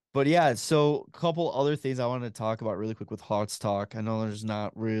 But yeah, so a couple other things I wanted to talk about really quick with Hawks talk. I know there's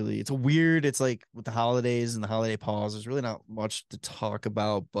not really, it's like with the holidays and the holiday pause, there's really not much to talk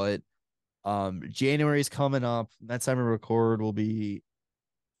about, but January is coming up. That time we record will be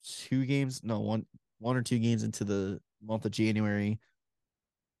 2 games, no, one or 2 games into the month of January.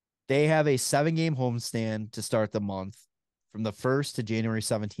 They have a 7-game homestand to start the month from the 1st to January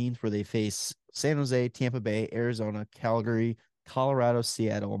 17th, where they face San Jose, Tampa Bay, Arizona, Calgary, Colorado,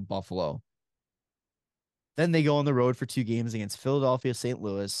 Seattle, and Buffalo. Then they go on the road for 2 games against Philadelphia, St.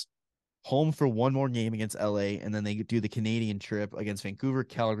 Louis, home for one more game against LA, and then they do the Canadian trip against Vancouver,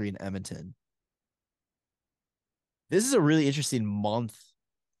 Calgary, and Edmonton. This is a really interesting month,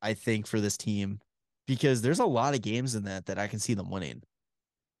 I think, for this team because there's a lot of games in that I can see them winning.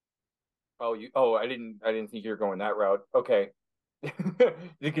 I didn't think you were going that route. Okay.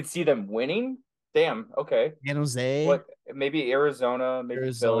 You could see them winning? Damn, okay. San Jose, What, maybe Arizona, maybe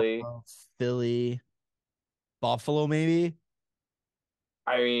Arizona, Philly. Philly, Buffalo, maybe.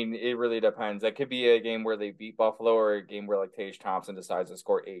 I mean, it really depends. That could be a game where they beat Buffalo or a game where like Tage Thompson decides to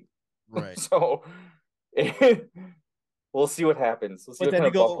score 8. Right. So we'll see what happens. We'll see But what then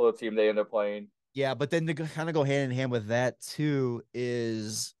kind to of go, Buffalo team they end up playing. yeah, but then to kind of go hand in hand with that too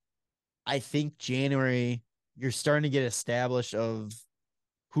is I think January you're starting to get established of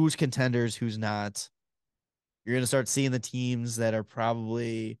who's contenders, who's not. You're going to start seeing the teams that are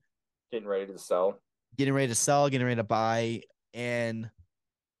probably Getting ready to sell. getting ready to sell, getting ready to buy. And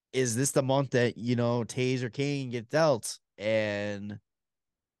is this the month that, Tays or Kane get dealt? And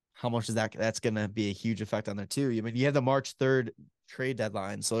how much is that's going to be a huge effect on there too. I mean, you have the March 3rd trade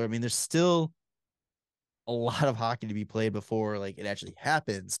deadline. So, I mean, there's still a lot of hockey to be played before like it actually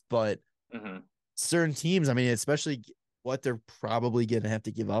happens. But certain teams, I mean, especially what they're probably going to have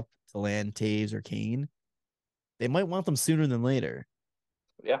to give up to land Taves or Kane, they might want them sooner than later.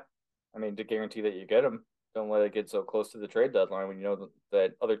 Yeah. I mean, to guarantee that you get them, don't let it get so close to the trade deadline when you know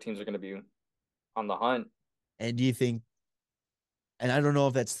that other teams are going to be on the hunt. And do you think, and I don't know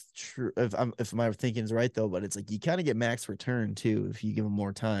if that's true, if my thinking is right though, but it's like you kind of get max return too if you give them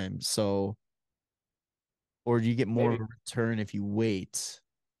more time. So, or do you get more Maybe. return if you wait?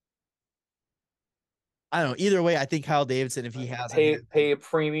 I don't know. Either way, I think Kyle Davidson, if he has any, Pay a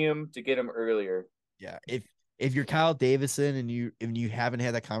premium to get him earlier. yeah, if you're Kyle Davidson and you haven't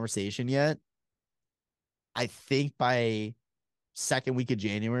had that conversation yet, I think by second week of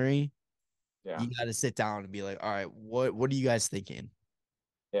January, Yeah. you got to sit down and be like, all right, what are you guys thinking?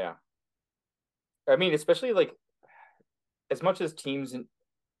 Yeah. I mean, especially like as much as teams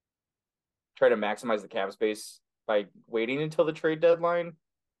try to maximize the cap space by waiting until the trade deadline,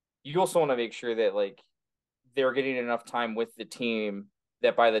 you also want to make sure that like they're getting enough time with the team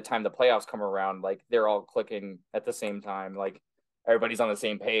that by the time the playoffs come around, like they're all clicking at the same time, like everybody's on the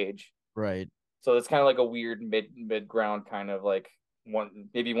same page. Right. So it's kind of like a weird mid ground kind of like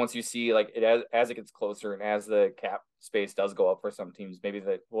maybe once you see like it as it gets closer and as the cap space does go up for some teams, maybe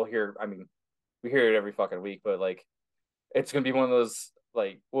that we'll hear. I mean, we hear it every fucking week, but like it's gonna be one of those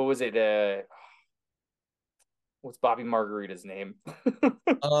like what was it? What's Bobby Margarita's name?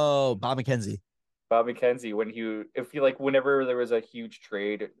 Oh, Bob McKenzie. Bob McKenzie when if you like whenever there was a huge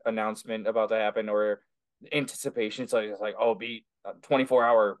trade announcement about to happen or anticipation, it's like oh beat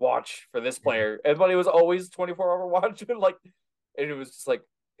 24-hour watch for this player. Everybody was always 24-hour watch like and it was just like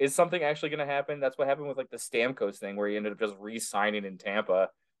is something actually going to happen? That's what happened with like the Stamkos thing where he ended up just re-signing in Tampa.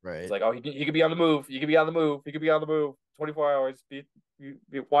 Right. It's like oh he could be on the move. He could be on the move. He could be on the move. 24 hours.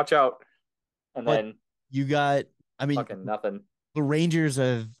 Watch out. And But then you got, I mean, fucking nothing. the Rangers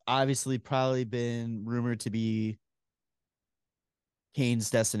have obviously probably been rumored to be Kane's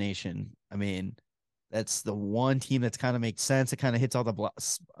destination. I mean, that's the one team that's kind of makes sense. It kind of hits all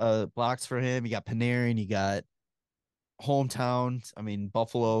the blocks for him. You got Panarin, you got hometown. I mean,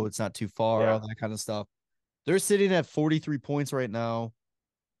 Buffalo, it's not too far, Yeah. all that kind of stuff. They're sitting at 43 points right now.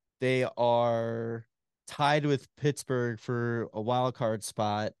 They are tied with Pittsburgh for a wild card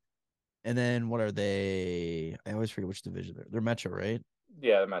spot. And then what are they? I always forget which division they're Metro, right?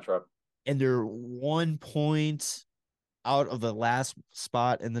 Yeah, the Metro. And they're 1 point out of the last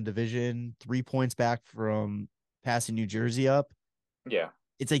spot in the division, 3 points back from passing New Jersey up. Yeah.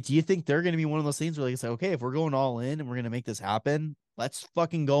 It's like, do you think they're going to be one of those things where like, it's like, okay, if we're going all in and we're going to make this happen, let's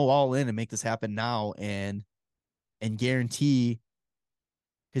fucking go all in and make this happen now and guarantee.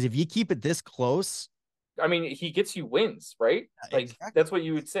 Because if you keep it this close, I mean, he gets you wins, right? Like exactly. that's what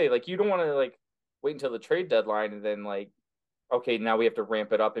you would say. Like you don't want to like wait until the trade deadline and then like, okay, now we have to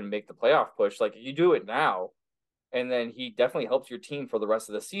ramp it up and make the playoff push. Like you do it now, and then he definitely helps your team for the rest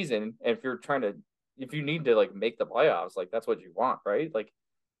of the season. And if you need to like make the playoffs, like that's what you want, right? Like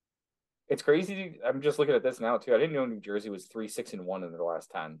it's crazy. I'm just looking at this now too. I didn't know New Jersey was 3-6-1 in their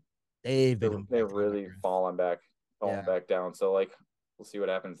last 10. They've been They're really falling yeah. back down. So like we'll see what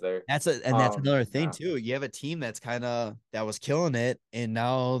happens there. That's another thing Yeah. too. You have a team that's that was killing it, and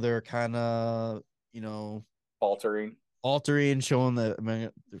now they're kind of Faltering. altering, showing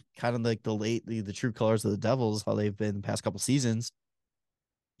kind of like the true colors of the Devils, how they've been the past couple seasons.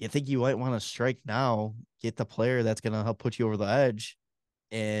 You think you might want to strike now, get the player that's gonna help put you over the edge,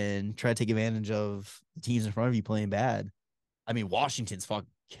 and try to take advantage of the teams in front of you playing bad. I mean, Washington's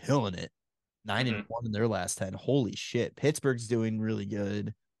killing it. 9-1 in their last 10. Holy shit. Pittsburgh's doing really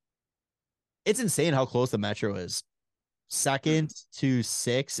good. It's insane how close the Metro is. Second to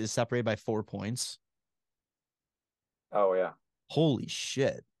 6 is separated by 4 points. Oh, yeah. Holy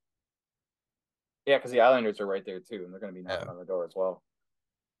shit. Yeah, because the Islanders are right there, too, and they're going to be knocking Yeah. on the door as well.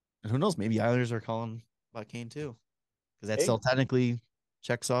 And who knows? Maybe Islanders are calling about Kane, too. Because that Hey. still technically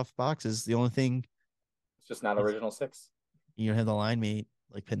checks off boxes. The only thing It's just not original 6. you don't have the line mate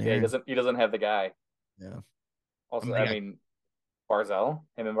like Panarin. Yeah, he doesn't have the guy. Yeah. Also, I mean, Barzell,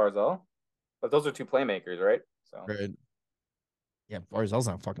 him and Barzell. But those are 2 playmakers, right? So Right. Yeah, Barzell's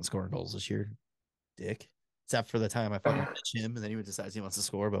not fucking scoring goals this year, dick. Except for the time I fucking pitch him, and then he decides he wants to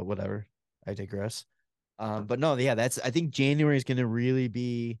score, but whatever. I digress. But no, yeah, I think January is gonna really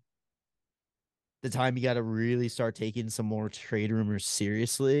be the time you got to really start taking some more trade rumors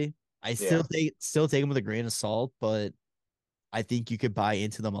seriously. I still take them with a grain of salt, but I think you could buy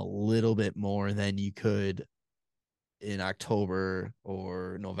into them a little bit more than you could in October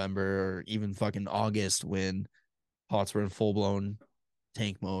or November or even fucking August when Hawks were in full blown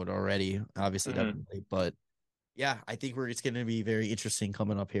tank mode already. Obviously, definitely, but yeah, I think it's going to be very interesting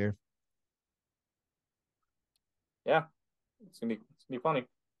coming up here. Yeah, it's gonna be funny.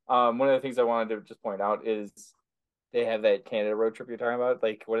 One of the things I wanted to just point out is they have that Canada road trip you're talking about.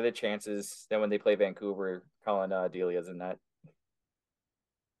 Like, what are the chances that when they play Vancouver, Colin Delia's in that?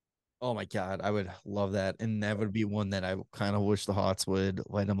 Oh my god, I would love that, and that would be one that I kind of wish the Hawks would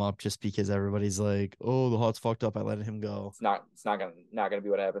light him up, just because everybody's like, "Oh, the Hawks fucked up. I let him go." It's not gonna be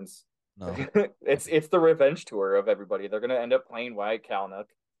what happens. No, it's the revenge tour of everybody. They're gonna end up playing Wyatt Kalynuk,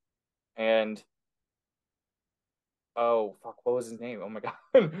 and oh fuck, what was his name? Oh my god,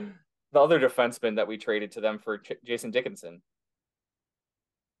 the other defenseman that we traded to them for Jason Dickinson,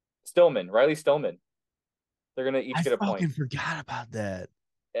 Riley Stillman. They're gonna each get a point. I fucking forgot about that.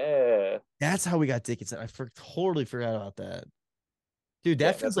 Yeah, That's how we got Dickinson. Totally forgot about that. Dude,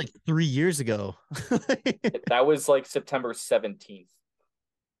 that feels like 3 years ago. That was like September 17th.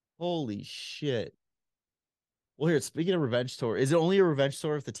 Holy shit. Well, here, speaking of revenge tour, is it only a revenge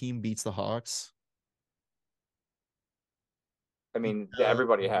tour if the team beats the Hawks? I mean,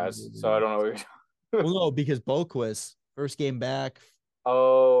 everybody has, so I don't know. Well, no, because Boquist, first game back.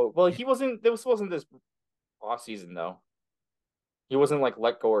 Oh, well, he wasn't. This wasn't this off season though. He wasn't like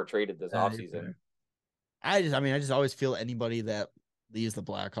let go or traded this off season. I just always feel anybody that leaves the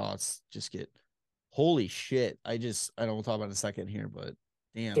Blackhawks just get holy shit. I don't want to talk about it in a second here, but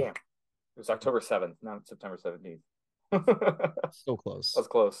damn. It was October 7th, not September 17th. So close. That's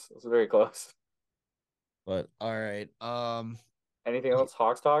close. That's very close. But all right. Anything else?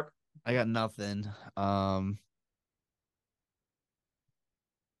 Hawks talk? I got nothing.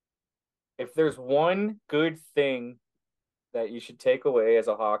 If there's one good thing that you should take away as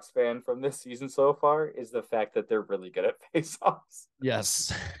a Hawks fan from this season so far is the fact that they're really good at faceoffs.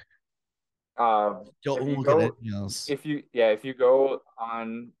 Yes. If you go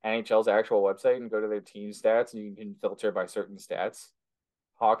on NHL's actual website and go to their team stats, and you can filter by certain stats,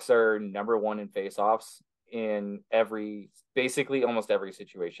 Hawks are number 1 in faceoffs in basically almost every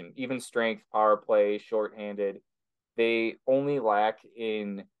situation, even strength, power play, shorthanded. They only lack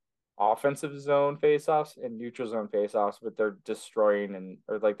in offensive zone faceoffs and neutral zone faceoffs, but they're destroying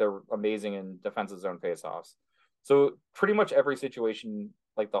they're amazing in defensive zone faceoffs. So pretty much every situation,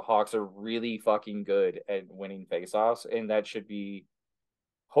 like the Hawks are really fucking good at winning faceoffs, and that should be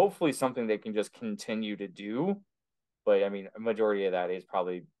hopefully something they can just continue to do. But I mean, a majority of that is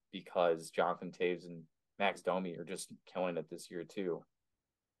probably because Jonathan Toews and Max Domi are just killing it this year too.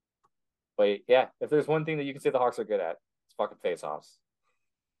 But yeah, if there's one thing that you can say the Hawks are good at, it's fucking faceoffs.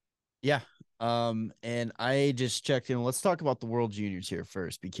 Yeah. And I just checked in. Let's talk about the World Juniors here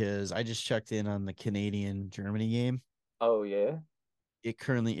first, because I just checked in on the Canadian Germany game. Oh yeah. It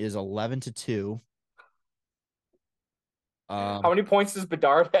currently is 11-2. How many points does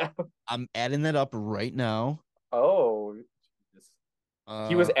Bedard have? I'm adding that up right now. Oh,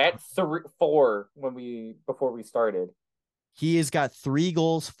 he was at 4 before we started. He has got 3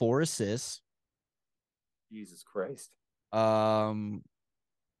 goals, 4 assists. Jesus Christ.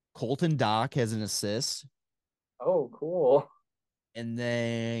 Colton Dock has an assist. Oh, cool. And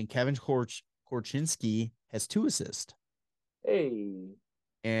then Kevin Korchinski has 2 assists. Hey.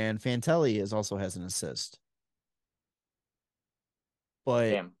 And Fantelli also has an assist.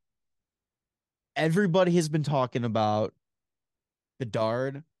 But everybody has been talking about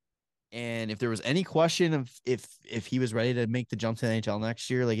Bedard, and if there was any question of if he was ready to make the jump to the NHL next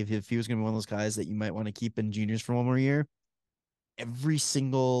year, like if he was going to be one of those guys that you might want to keep in juniors for one more year, every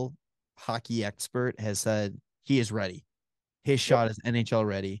single hockey expert has said he is ready. His Yep. shot is NHL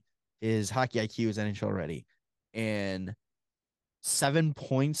ready. His hockey IQ is NHL ready. And 7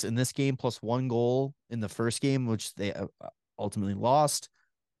 points in this game plus 1 goal in the first game, which they ultimately lost.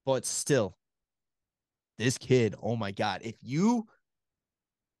 But still, this kid, oh my God. If you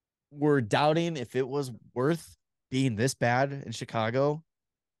were doubting if it was worth being this bad in Chicago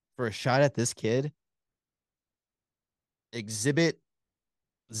for a shot at this kid, exhibit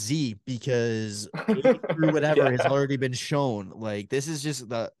Z, because A through whatever has Yeah. already been shown. Like, this is just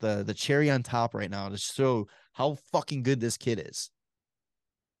the cherry on top right now to show how fucking good this kid is.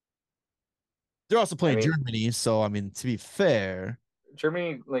 They're also I playing mean, Germany, so I mean, to be fair,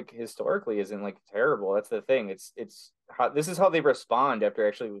 Germany like historically isn't like terrible. That's the thing. It's how this is how they respond after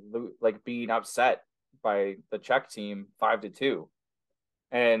actually like being upset by the Czech team 5-2.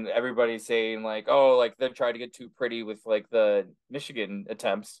 And everybody's saying like, oh, like they're trying to get too pretty with like the Michigan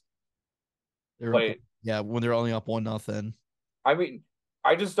attempts. they're up. But Yeah, when they're only up 1-0. I mean,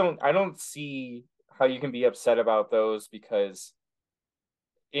 I don't see how you can be upset about those because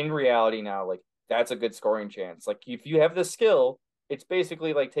in reality now, like that's a good scoring chance. Like if you have the skill, it's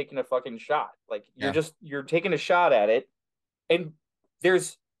basically like taking a fucking shot. Like Yeah, you're taking a shot at it, and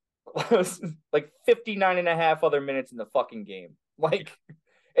there's like 59 and a half other minutes in the fucking game. Like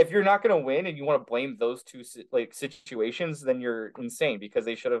if you're not going to win and you want to blame those two like situations, then you're insane because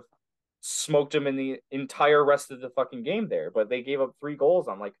they should have smoked them in the entire rest of the fucking game there. But they gave up 3 goals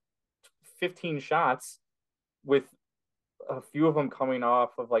on like 15 shots with a few of them coming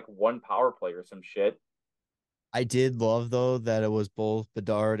off of like one power play or some shit. I did love though that it was both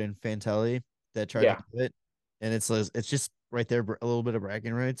Bedard and Fantelli that tried to Yeah, do it, and it's just right there a little bit of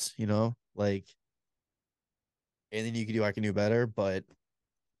bragging rights, like anything you can do, I can do better. But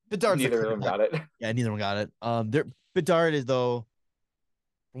Bedard's the neither of clear them cut. got it. Yeah, neither one got it. There Bedard is though,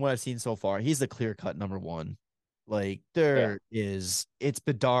 from what I've seen so far, he's the clear cut number one. Like Yeah, it's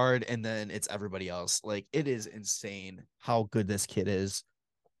Bedard and then it's everybody else. Like it is insane how good this kid is.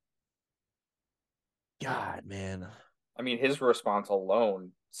 God, man. I mean his response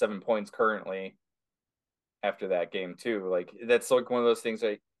alone, 7 points currently after that game too. Like that's like one of those things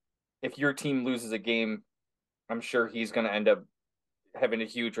that if your team loses a game, I'm sure he's going to end up having a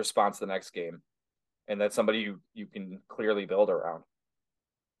huge response the next game, and that's somebody you can clearly build around.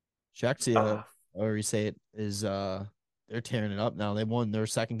 Shaktia, Ah, or you say it, is they're tearing it up now. They won their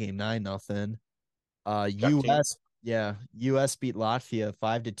second game 9-0. Jack team. US beat Latvia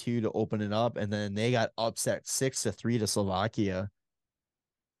 5-2 to open it up, and then they got upset 6-3 to Slovakia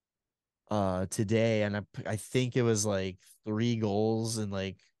today. And I think it was like 3 goals in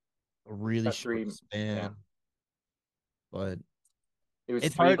like a really Got short three. Yeah, span. But it was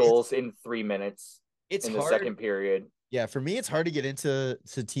it's three hard. It's goals in 3 minutes it's in the hard. second period. Yeah, for me, it's hard to get into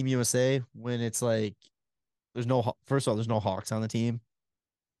Team USA when it's like there's no first of all, there's no Hawks on the team.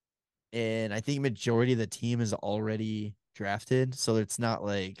 And I think majority of the team is already drafted. So it's not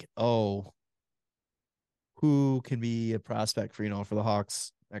like, oh, who can be a prospect for, for the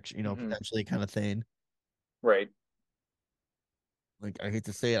Hawks, actually, Hmm. potentially kind of thing. Right. Like I hate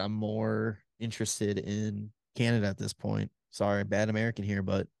to say it, I'm more interested in Canada at this point. Sorry, bad American here,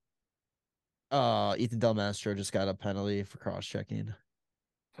 but Ethan Del Mastro just got a penalty for cross checking.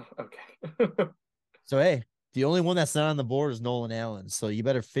 Okay. So hey, the only one that's not on the board is Nolan Allen. So you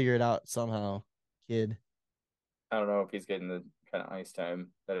better figure it out somehow, kid. I don't know if he's getting the kind of ice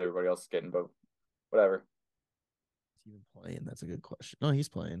time that everybody else is getting, but whatever. Is he even playing? That's a good question. No, he's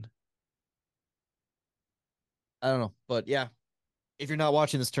playing. I don't know. But yeah, if you're not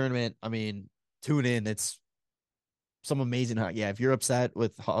watching this tournament, I mean, tune in. It's some amazing hockey. Yeah, if you're upset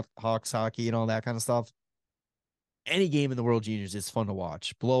with Hawks hockey and all that kind of stuff, any game in the World Juniors is fun to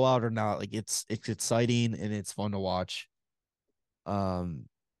watch. Blowout or not, like it's exciting and it's fun to watch. Um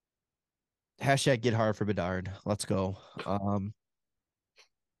hashtag get hard for Bedard. Let's go.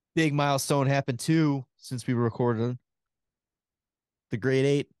 Big milestone happened too since we were recording. The grade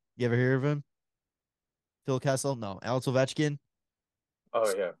eight. You ever hear of him? Phil Kessel? No. Alex Ovechkin.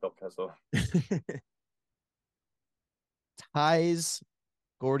 Oh yeah, Phil Kessel. Ties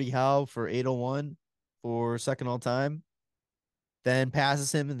Gordie Howe for 801 for second all time. Then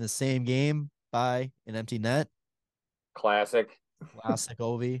passes him in the same game by an empty net. Classic. Classic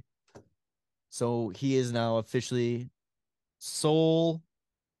Ovi. So he is now officially sole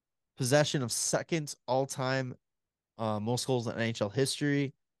possession of second all time most goals in NHL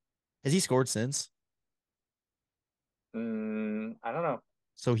history. Has he scored since? I don't know.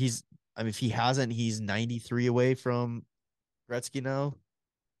 So I mean, if he hasn't, he's 93 away from Gretzky now,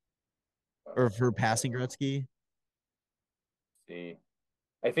 or for passing Gretzky. See,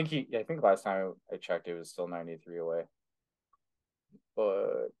 I think last time I checked, it was still 93 away.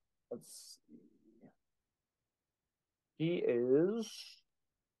 but let's see. He is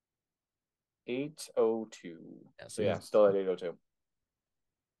 802. Yeah, So so yeah, he's, still at 802.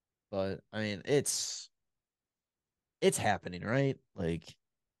 but I mean, it's happening, right? Like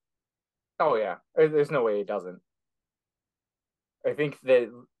Oh yeah, there's no way he doesn't. I think that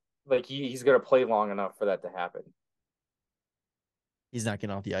like he's gonna play long enough for that to happen. he's not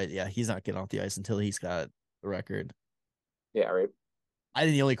getting off the ice. Yeah, he's not getting off the ice until he's got the record. Yeah, right. I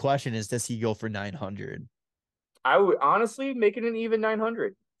think the only question is, does he go for 900? I would honestly make it an even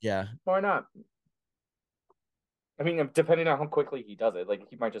 900. Yeah, Why not? I mean, depending on how quickly he does it, like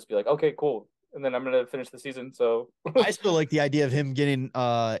he might just be like, okay, cool, and then I'm gonna finish the season. So I still like the idea of him getting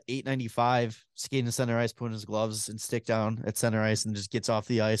 895, skating to center ice, putting his gloves and stick down at center ice, and just gets off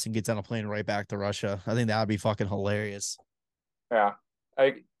the ice and gets on a plane right back to Russia. I think that would be fucking hilarious. yeah,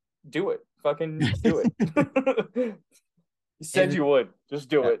 I do it. Fucking do it. You said And you would. Just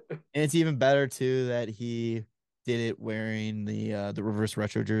do yeah. it. And it's even better too that he did it wearing the reverse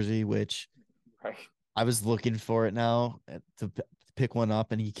retro jersey, which Right. I was looking for it now to pick one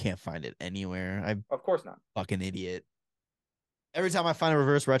up, and you can't find it anywhere. I'm Of course not. fucking idiot. Every time I find a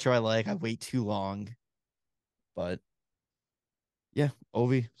reverse retro I wait too long. But yeah,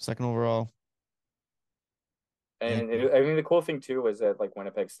 Ovi, second overall. And I mean, the cool thing too was that like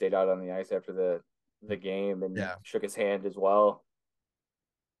Winnipeg stayed out on the ice after the game and yeah, shook his hand as well.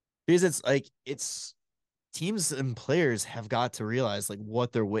 because it's like it's teams and players have got to realize like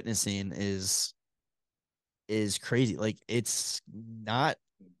what they're witnessing is crazy. Like it's not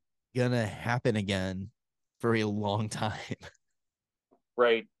gonna happen again for a long time.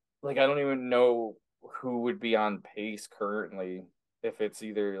 Right. Like I don't even know who would be on pace currently if it's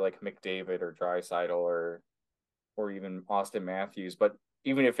either like McDavid or Draisaitl or even Austin Matthews. But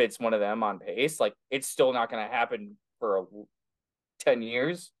even if it's one of them on pace, like it's still not going to happen for 10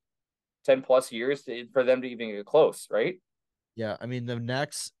 years, 10 plus years for them to even get close, right? Yeah, I mean the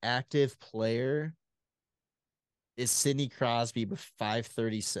next active player is Sidney Crosby with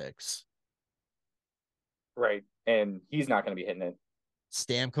 536. Right. And he's not going to be hitting it.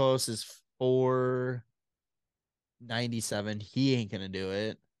 Stamkos is 497. He ain't gonna do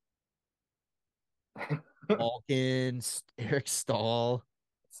it. Malkin, Eric Stahl.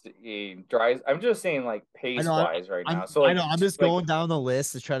 Dries. I'm just saying like I pace know. wise right I'm. now. So I like know. I'm just going down the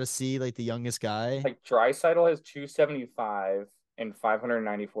list to try to see like the youngest guy. like Draisaitl has 275 in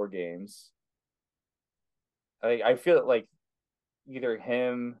 594 games. I feel like either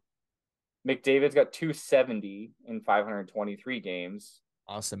him, McDavid's got 270 in 523 games.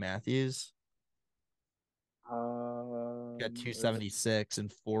 Austin Matthews got There's 276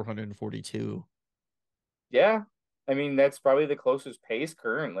 and 442. yeah, I mean that's probably the closest pace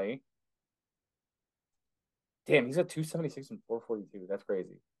currently. Damn, he's at 276 and 442. That's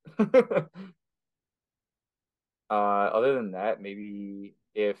crazy. Other than that, maybe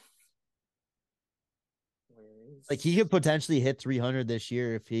if where Like he is could potentially hit 300 this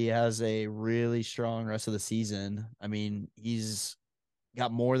year if he has a really strong rest of the season. I mean, he's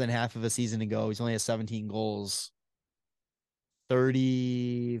got more than half of a season to go. He's only has 17 goals,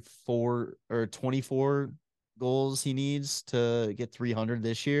 34 or 24 goals he needs to get 300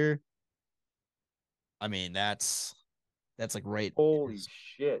 this year. I mean, that's like right. holy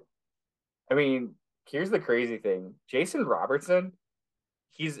shit. I mean, here's the crazy thing. Jason Robertson,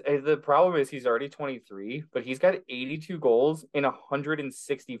 he's the problem is he's already 23, but he's got 82 goals in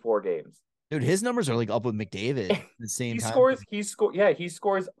 164 games. Dude, his numbers are like up with McDavid at the same time. He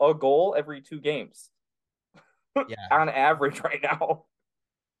scores a goal every 2 games Yeah, on average right now.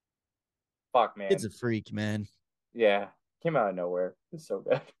 Fuck it's man. a freak, man. Yeah. Came out of nowhere. It's so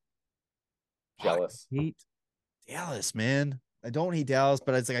good. Fuck, Jealous. I hate Dallas, man. I don't hate Dallas,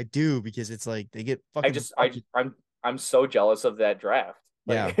 but it's like I do because it's like they get I fucking just I'm so jealous of that draft.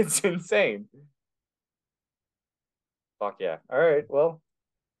 yeah. Like it's insane. Fuck yeah. All right. Well,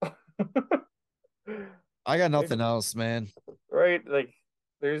 I got maybe, nothing else, man. right? Like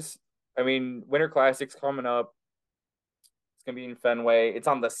there's I mean, Winter Classics coming up. It's gonna be in Fenway. It's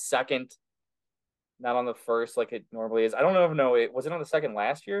on the second, not on the first like it normally is. I don't know if no, it was it on the second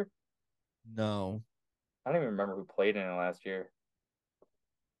last year? No. I don't even remember who played in it last year.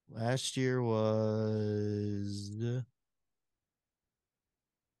 Last year was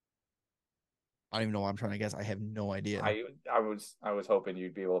I don't even know why I'm trying to guess. I have no idea. I was hoping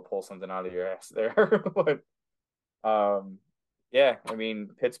you'd be able to pull something out of your ass there. But yeah, I mean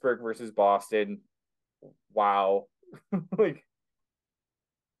Pittsburgh versus Boston. Wow. Like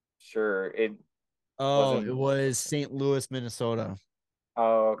sure, it Oh, it wasn't was St. Louis, Minnesota.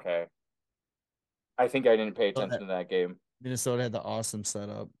 oh okay. I think I didn't pay So attention to that game. Minnesota had the awesome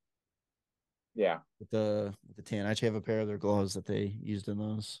setup Yeah. with the tan. I actually have a pair of their gloves that they used in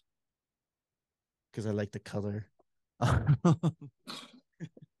those because I like the color.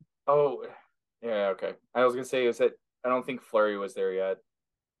 Oh, yeah. Okay. I was gonna say is that I don't think Flurry was there yet.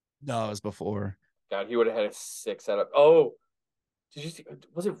 No, it was before. God, he would have had a sick setup. Oh, did you see?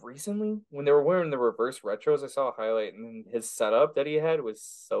 Was it recently when they were wearing the reverse retros? I saw a highlight, and his setup that he had was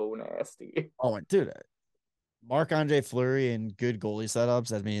so nasty. Oh, and dude, Marc Andre Fleury and good goalie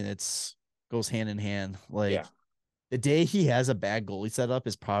setups. I mean, it's goes hand in hand. Like Yeah, the day he has a bad goalie setup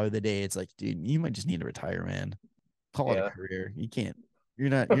is probably the day it's like, dude, you might just need to retire, man. Call it a yeah. career. You can't. You're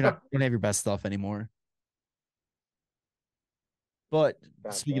not. You don't have your best stuff anymore. But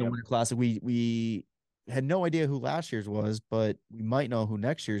God speaking of damn. Winter Classic, we had no idea who last year's was, but we might know who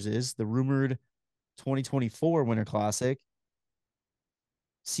next year's is. The rumored 2024 Winter Classic,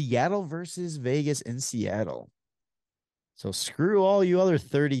 Seattle versus Vegas in Seattle. So screw all you other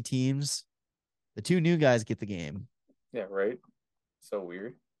 30 teams. The two new guys get the game. Yeah, right. So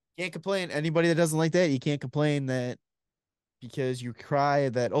weird. Can't complain. Anybody that doesn't like that, you can't complain that because you cry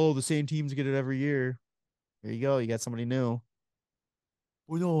that, oh, the same teams get it every year. There you go. You got somebody new.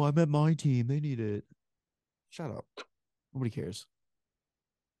 Well, no, I meant my team. They need it. Shut up. Nobody cares.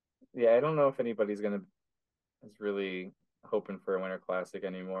 Yeah, I don't know if anybody's gonna is really hoping for a Winter Classic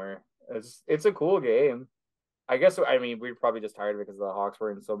anymore. It's a cool game. I guess I mean we're probably just tired because the Hawks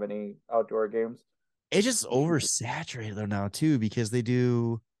were in so many outdoor games. It's just oversaturated though now too because they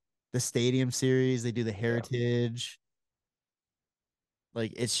do the stadium series, they do the Yeah. heritage.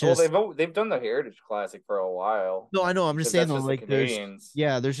 Like it's Well, just they've done the Heritage Classic for a while no, I know. I'm just because saying that's though, just the like there's Canadians.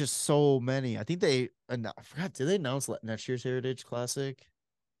 yeah, there's just so many. I think I forgot, did they announce next year's Heritage Classic?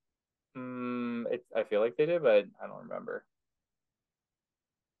 I feel like they did, but I don't remember.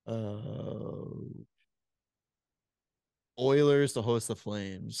 Uh Oilers to host the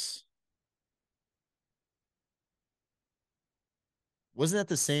Flames. Wasn't that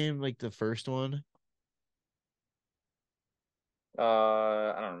the same like the first one?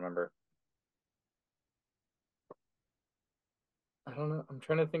 I don't remember. I don't know. I'm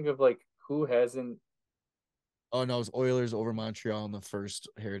trying to think of like who hasn't Oh no, it was Oilers over Montreal in the first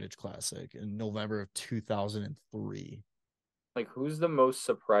Heritage Classic in November of 2003. like who's the most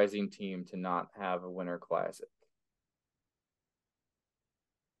surprising team to not have a Winter Classic.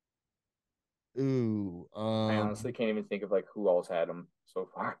 Ooh, I honestly can't even think of like who else had them so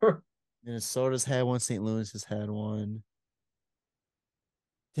far. Minnesota's had one. St. Louis has had one.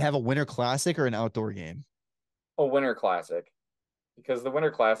 To have a Winter Classic or an outdoor game? A Winter Classic because the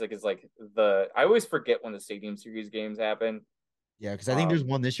Winter Classic is like the I always forget when the Stadium Series games happen. Yeah, because I think there's Um,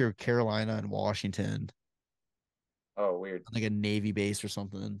 one this year, Carolina and Washington, oh weird. like a Navy base or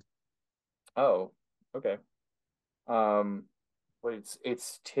something. Oh, okay. Um, but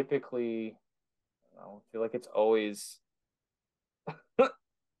it's typically I don't know, I feel like it's always the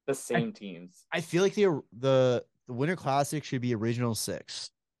I same teams. I feel like the Winter Classic should be original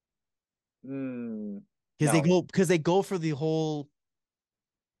six No, because they go for the whole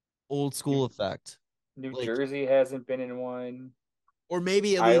old New, school effect, New like Jersey hasn't been in one. or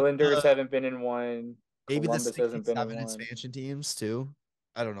maybe at least Islanders haven't been in one. maybe the Columbus hasn't been in 67 one. expansion teams too.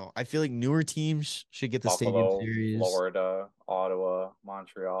 I don't know. I feel like newer teams should get the Stadium Buffalo, Series. Florida, Ottawa,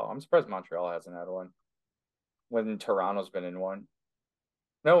 Montreal. I'm surprised Montreal hasn't had one. When Toronto's been in one.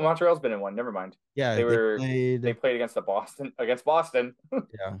 No, Montreal's been in one. Never mind. Yeah, They they were they played. played against Boston.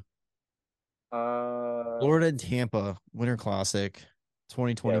 Yeah, uh Florida and Tampa Winter Classic yeah,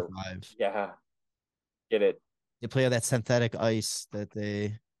 2025. yeah. Get it. They play on that synthetic ice that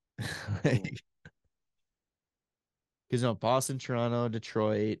they Ooh. because you know Boston, Toronto,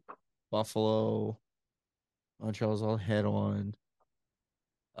 Detroit, Buffalo, Montreal's all had one.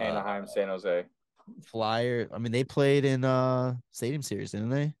 Uh Anaheim, San Jose. Flyer. I mean, they played in Stadium Series, didn't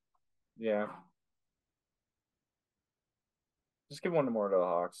they? Yeah. Just give one more to the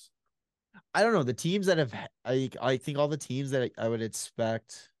Hawks. I don't know. The teams that have I think all the teams that I would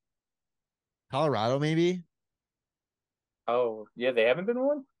expect Colorado maybe. Oh, yeah, they haven't been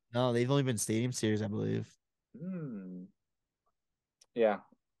one? No, they've only been Stadium Series, I believe. Hmm. Yeah.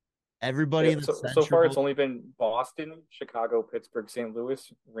 Everybody Yeah, in the so far it's Central. only been Boston, Chicago, Pittsburgh, St.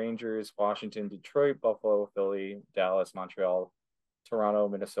 Louis, Rangers, Washington, Detroit, Buffalo, Philly, Dallas, Montreal, Toronto,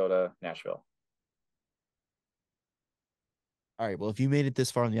 Minnesota, Nashville. All right. Well, if you made it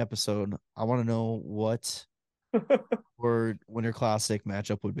this far in the episode, I want to know what your Winter Classic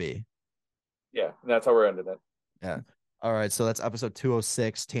matchup would be. Yeah, that's how we're ending it. Yeah. All right. So that's episode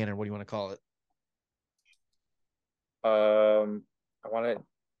 206. Tanner, what do you want to call it? I want to.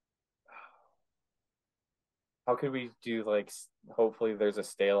 How could we do like? Hopefully, there's a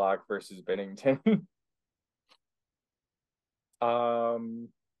Stalock versus Binnington.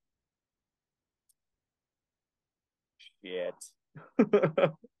 Shit.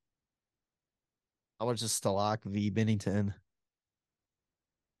 How about just Stalock v Binnington?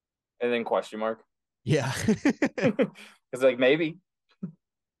 And then question mark. Yeah. Because like maybe. You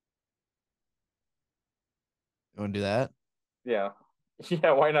want to do that? Yeah.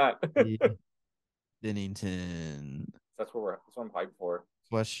 Yeah, why not? Binnington. That's what I'm hyped for.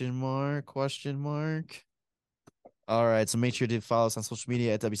 Question mark? Question mark? All right. So make sure to follow us on social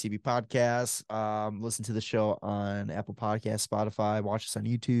media at WCB Podcast. Listen to the show on Apple Podcasts, Spotify. Watch us on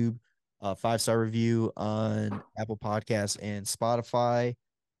YouTube. 5-star review on Apple Podcasts and Spotify.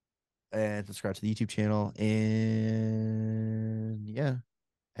 And subscribe to the YouTube channel. And yeah,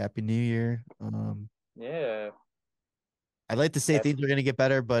 Happy New Year. Yeah. I'd like to say things are gonna get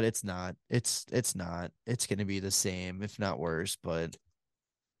better, but it's not. It's not. It's gonna be the same, if not worse. But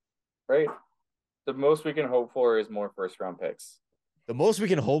Right. The most we can hope for is more first round picks. the most we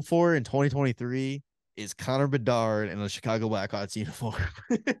can hope for in 2023 is Connor Bedard in a Chicago Blackhawks uniform.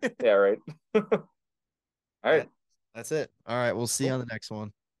 Yeah, right. All right. That's it. All right, we'll see you on the next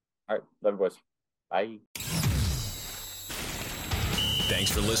one. All right. Love you, boys. Bye. Thanks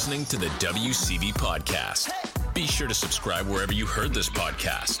for listening to the WCB Podcast. Be sure to subscribe wherever you heard this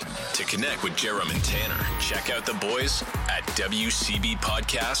podcast. To connect with Jerem and Tanner, check out the boys at WCB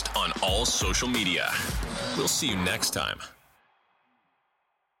Podcast on all social media. We'll see you next time.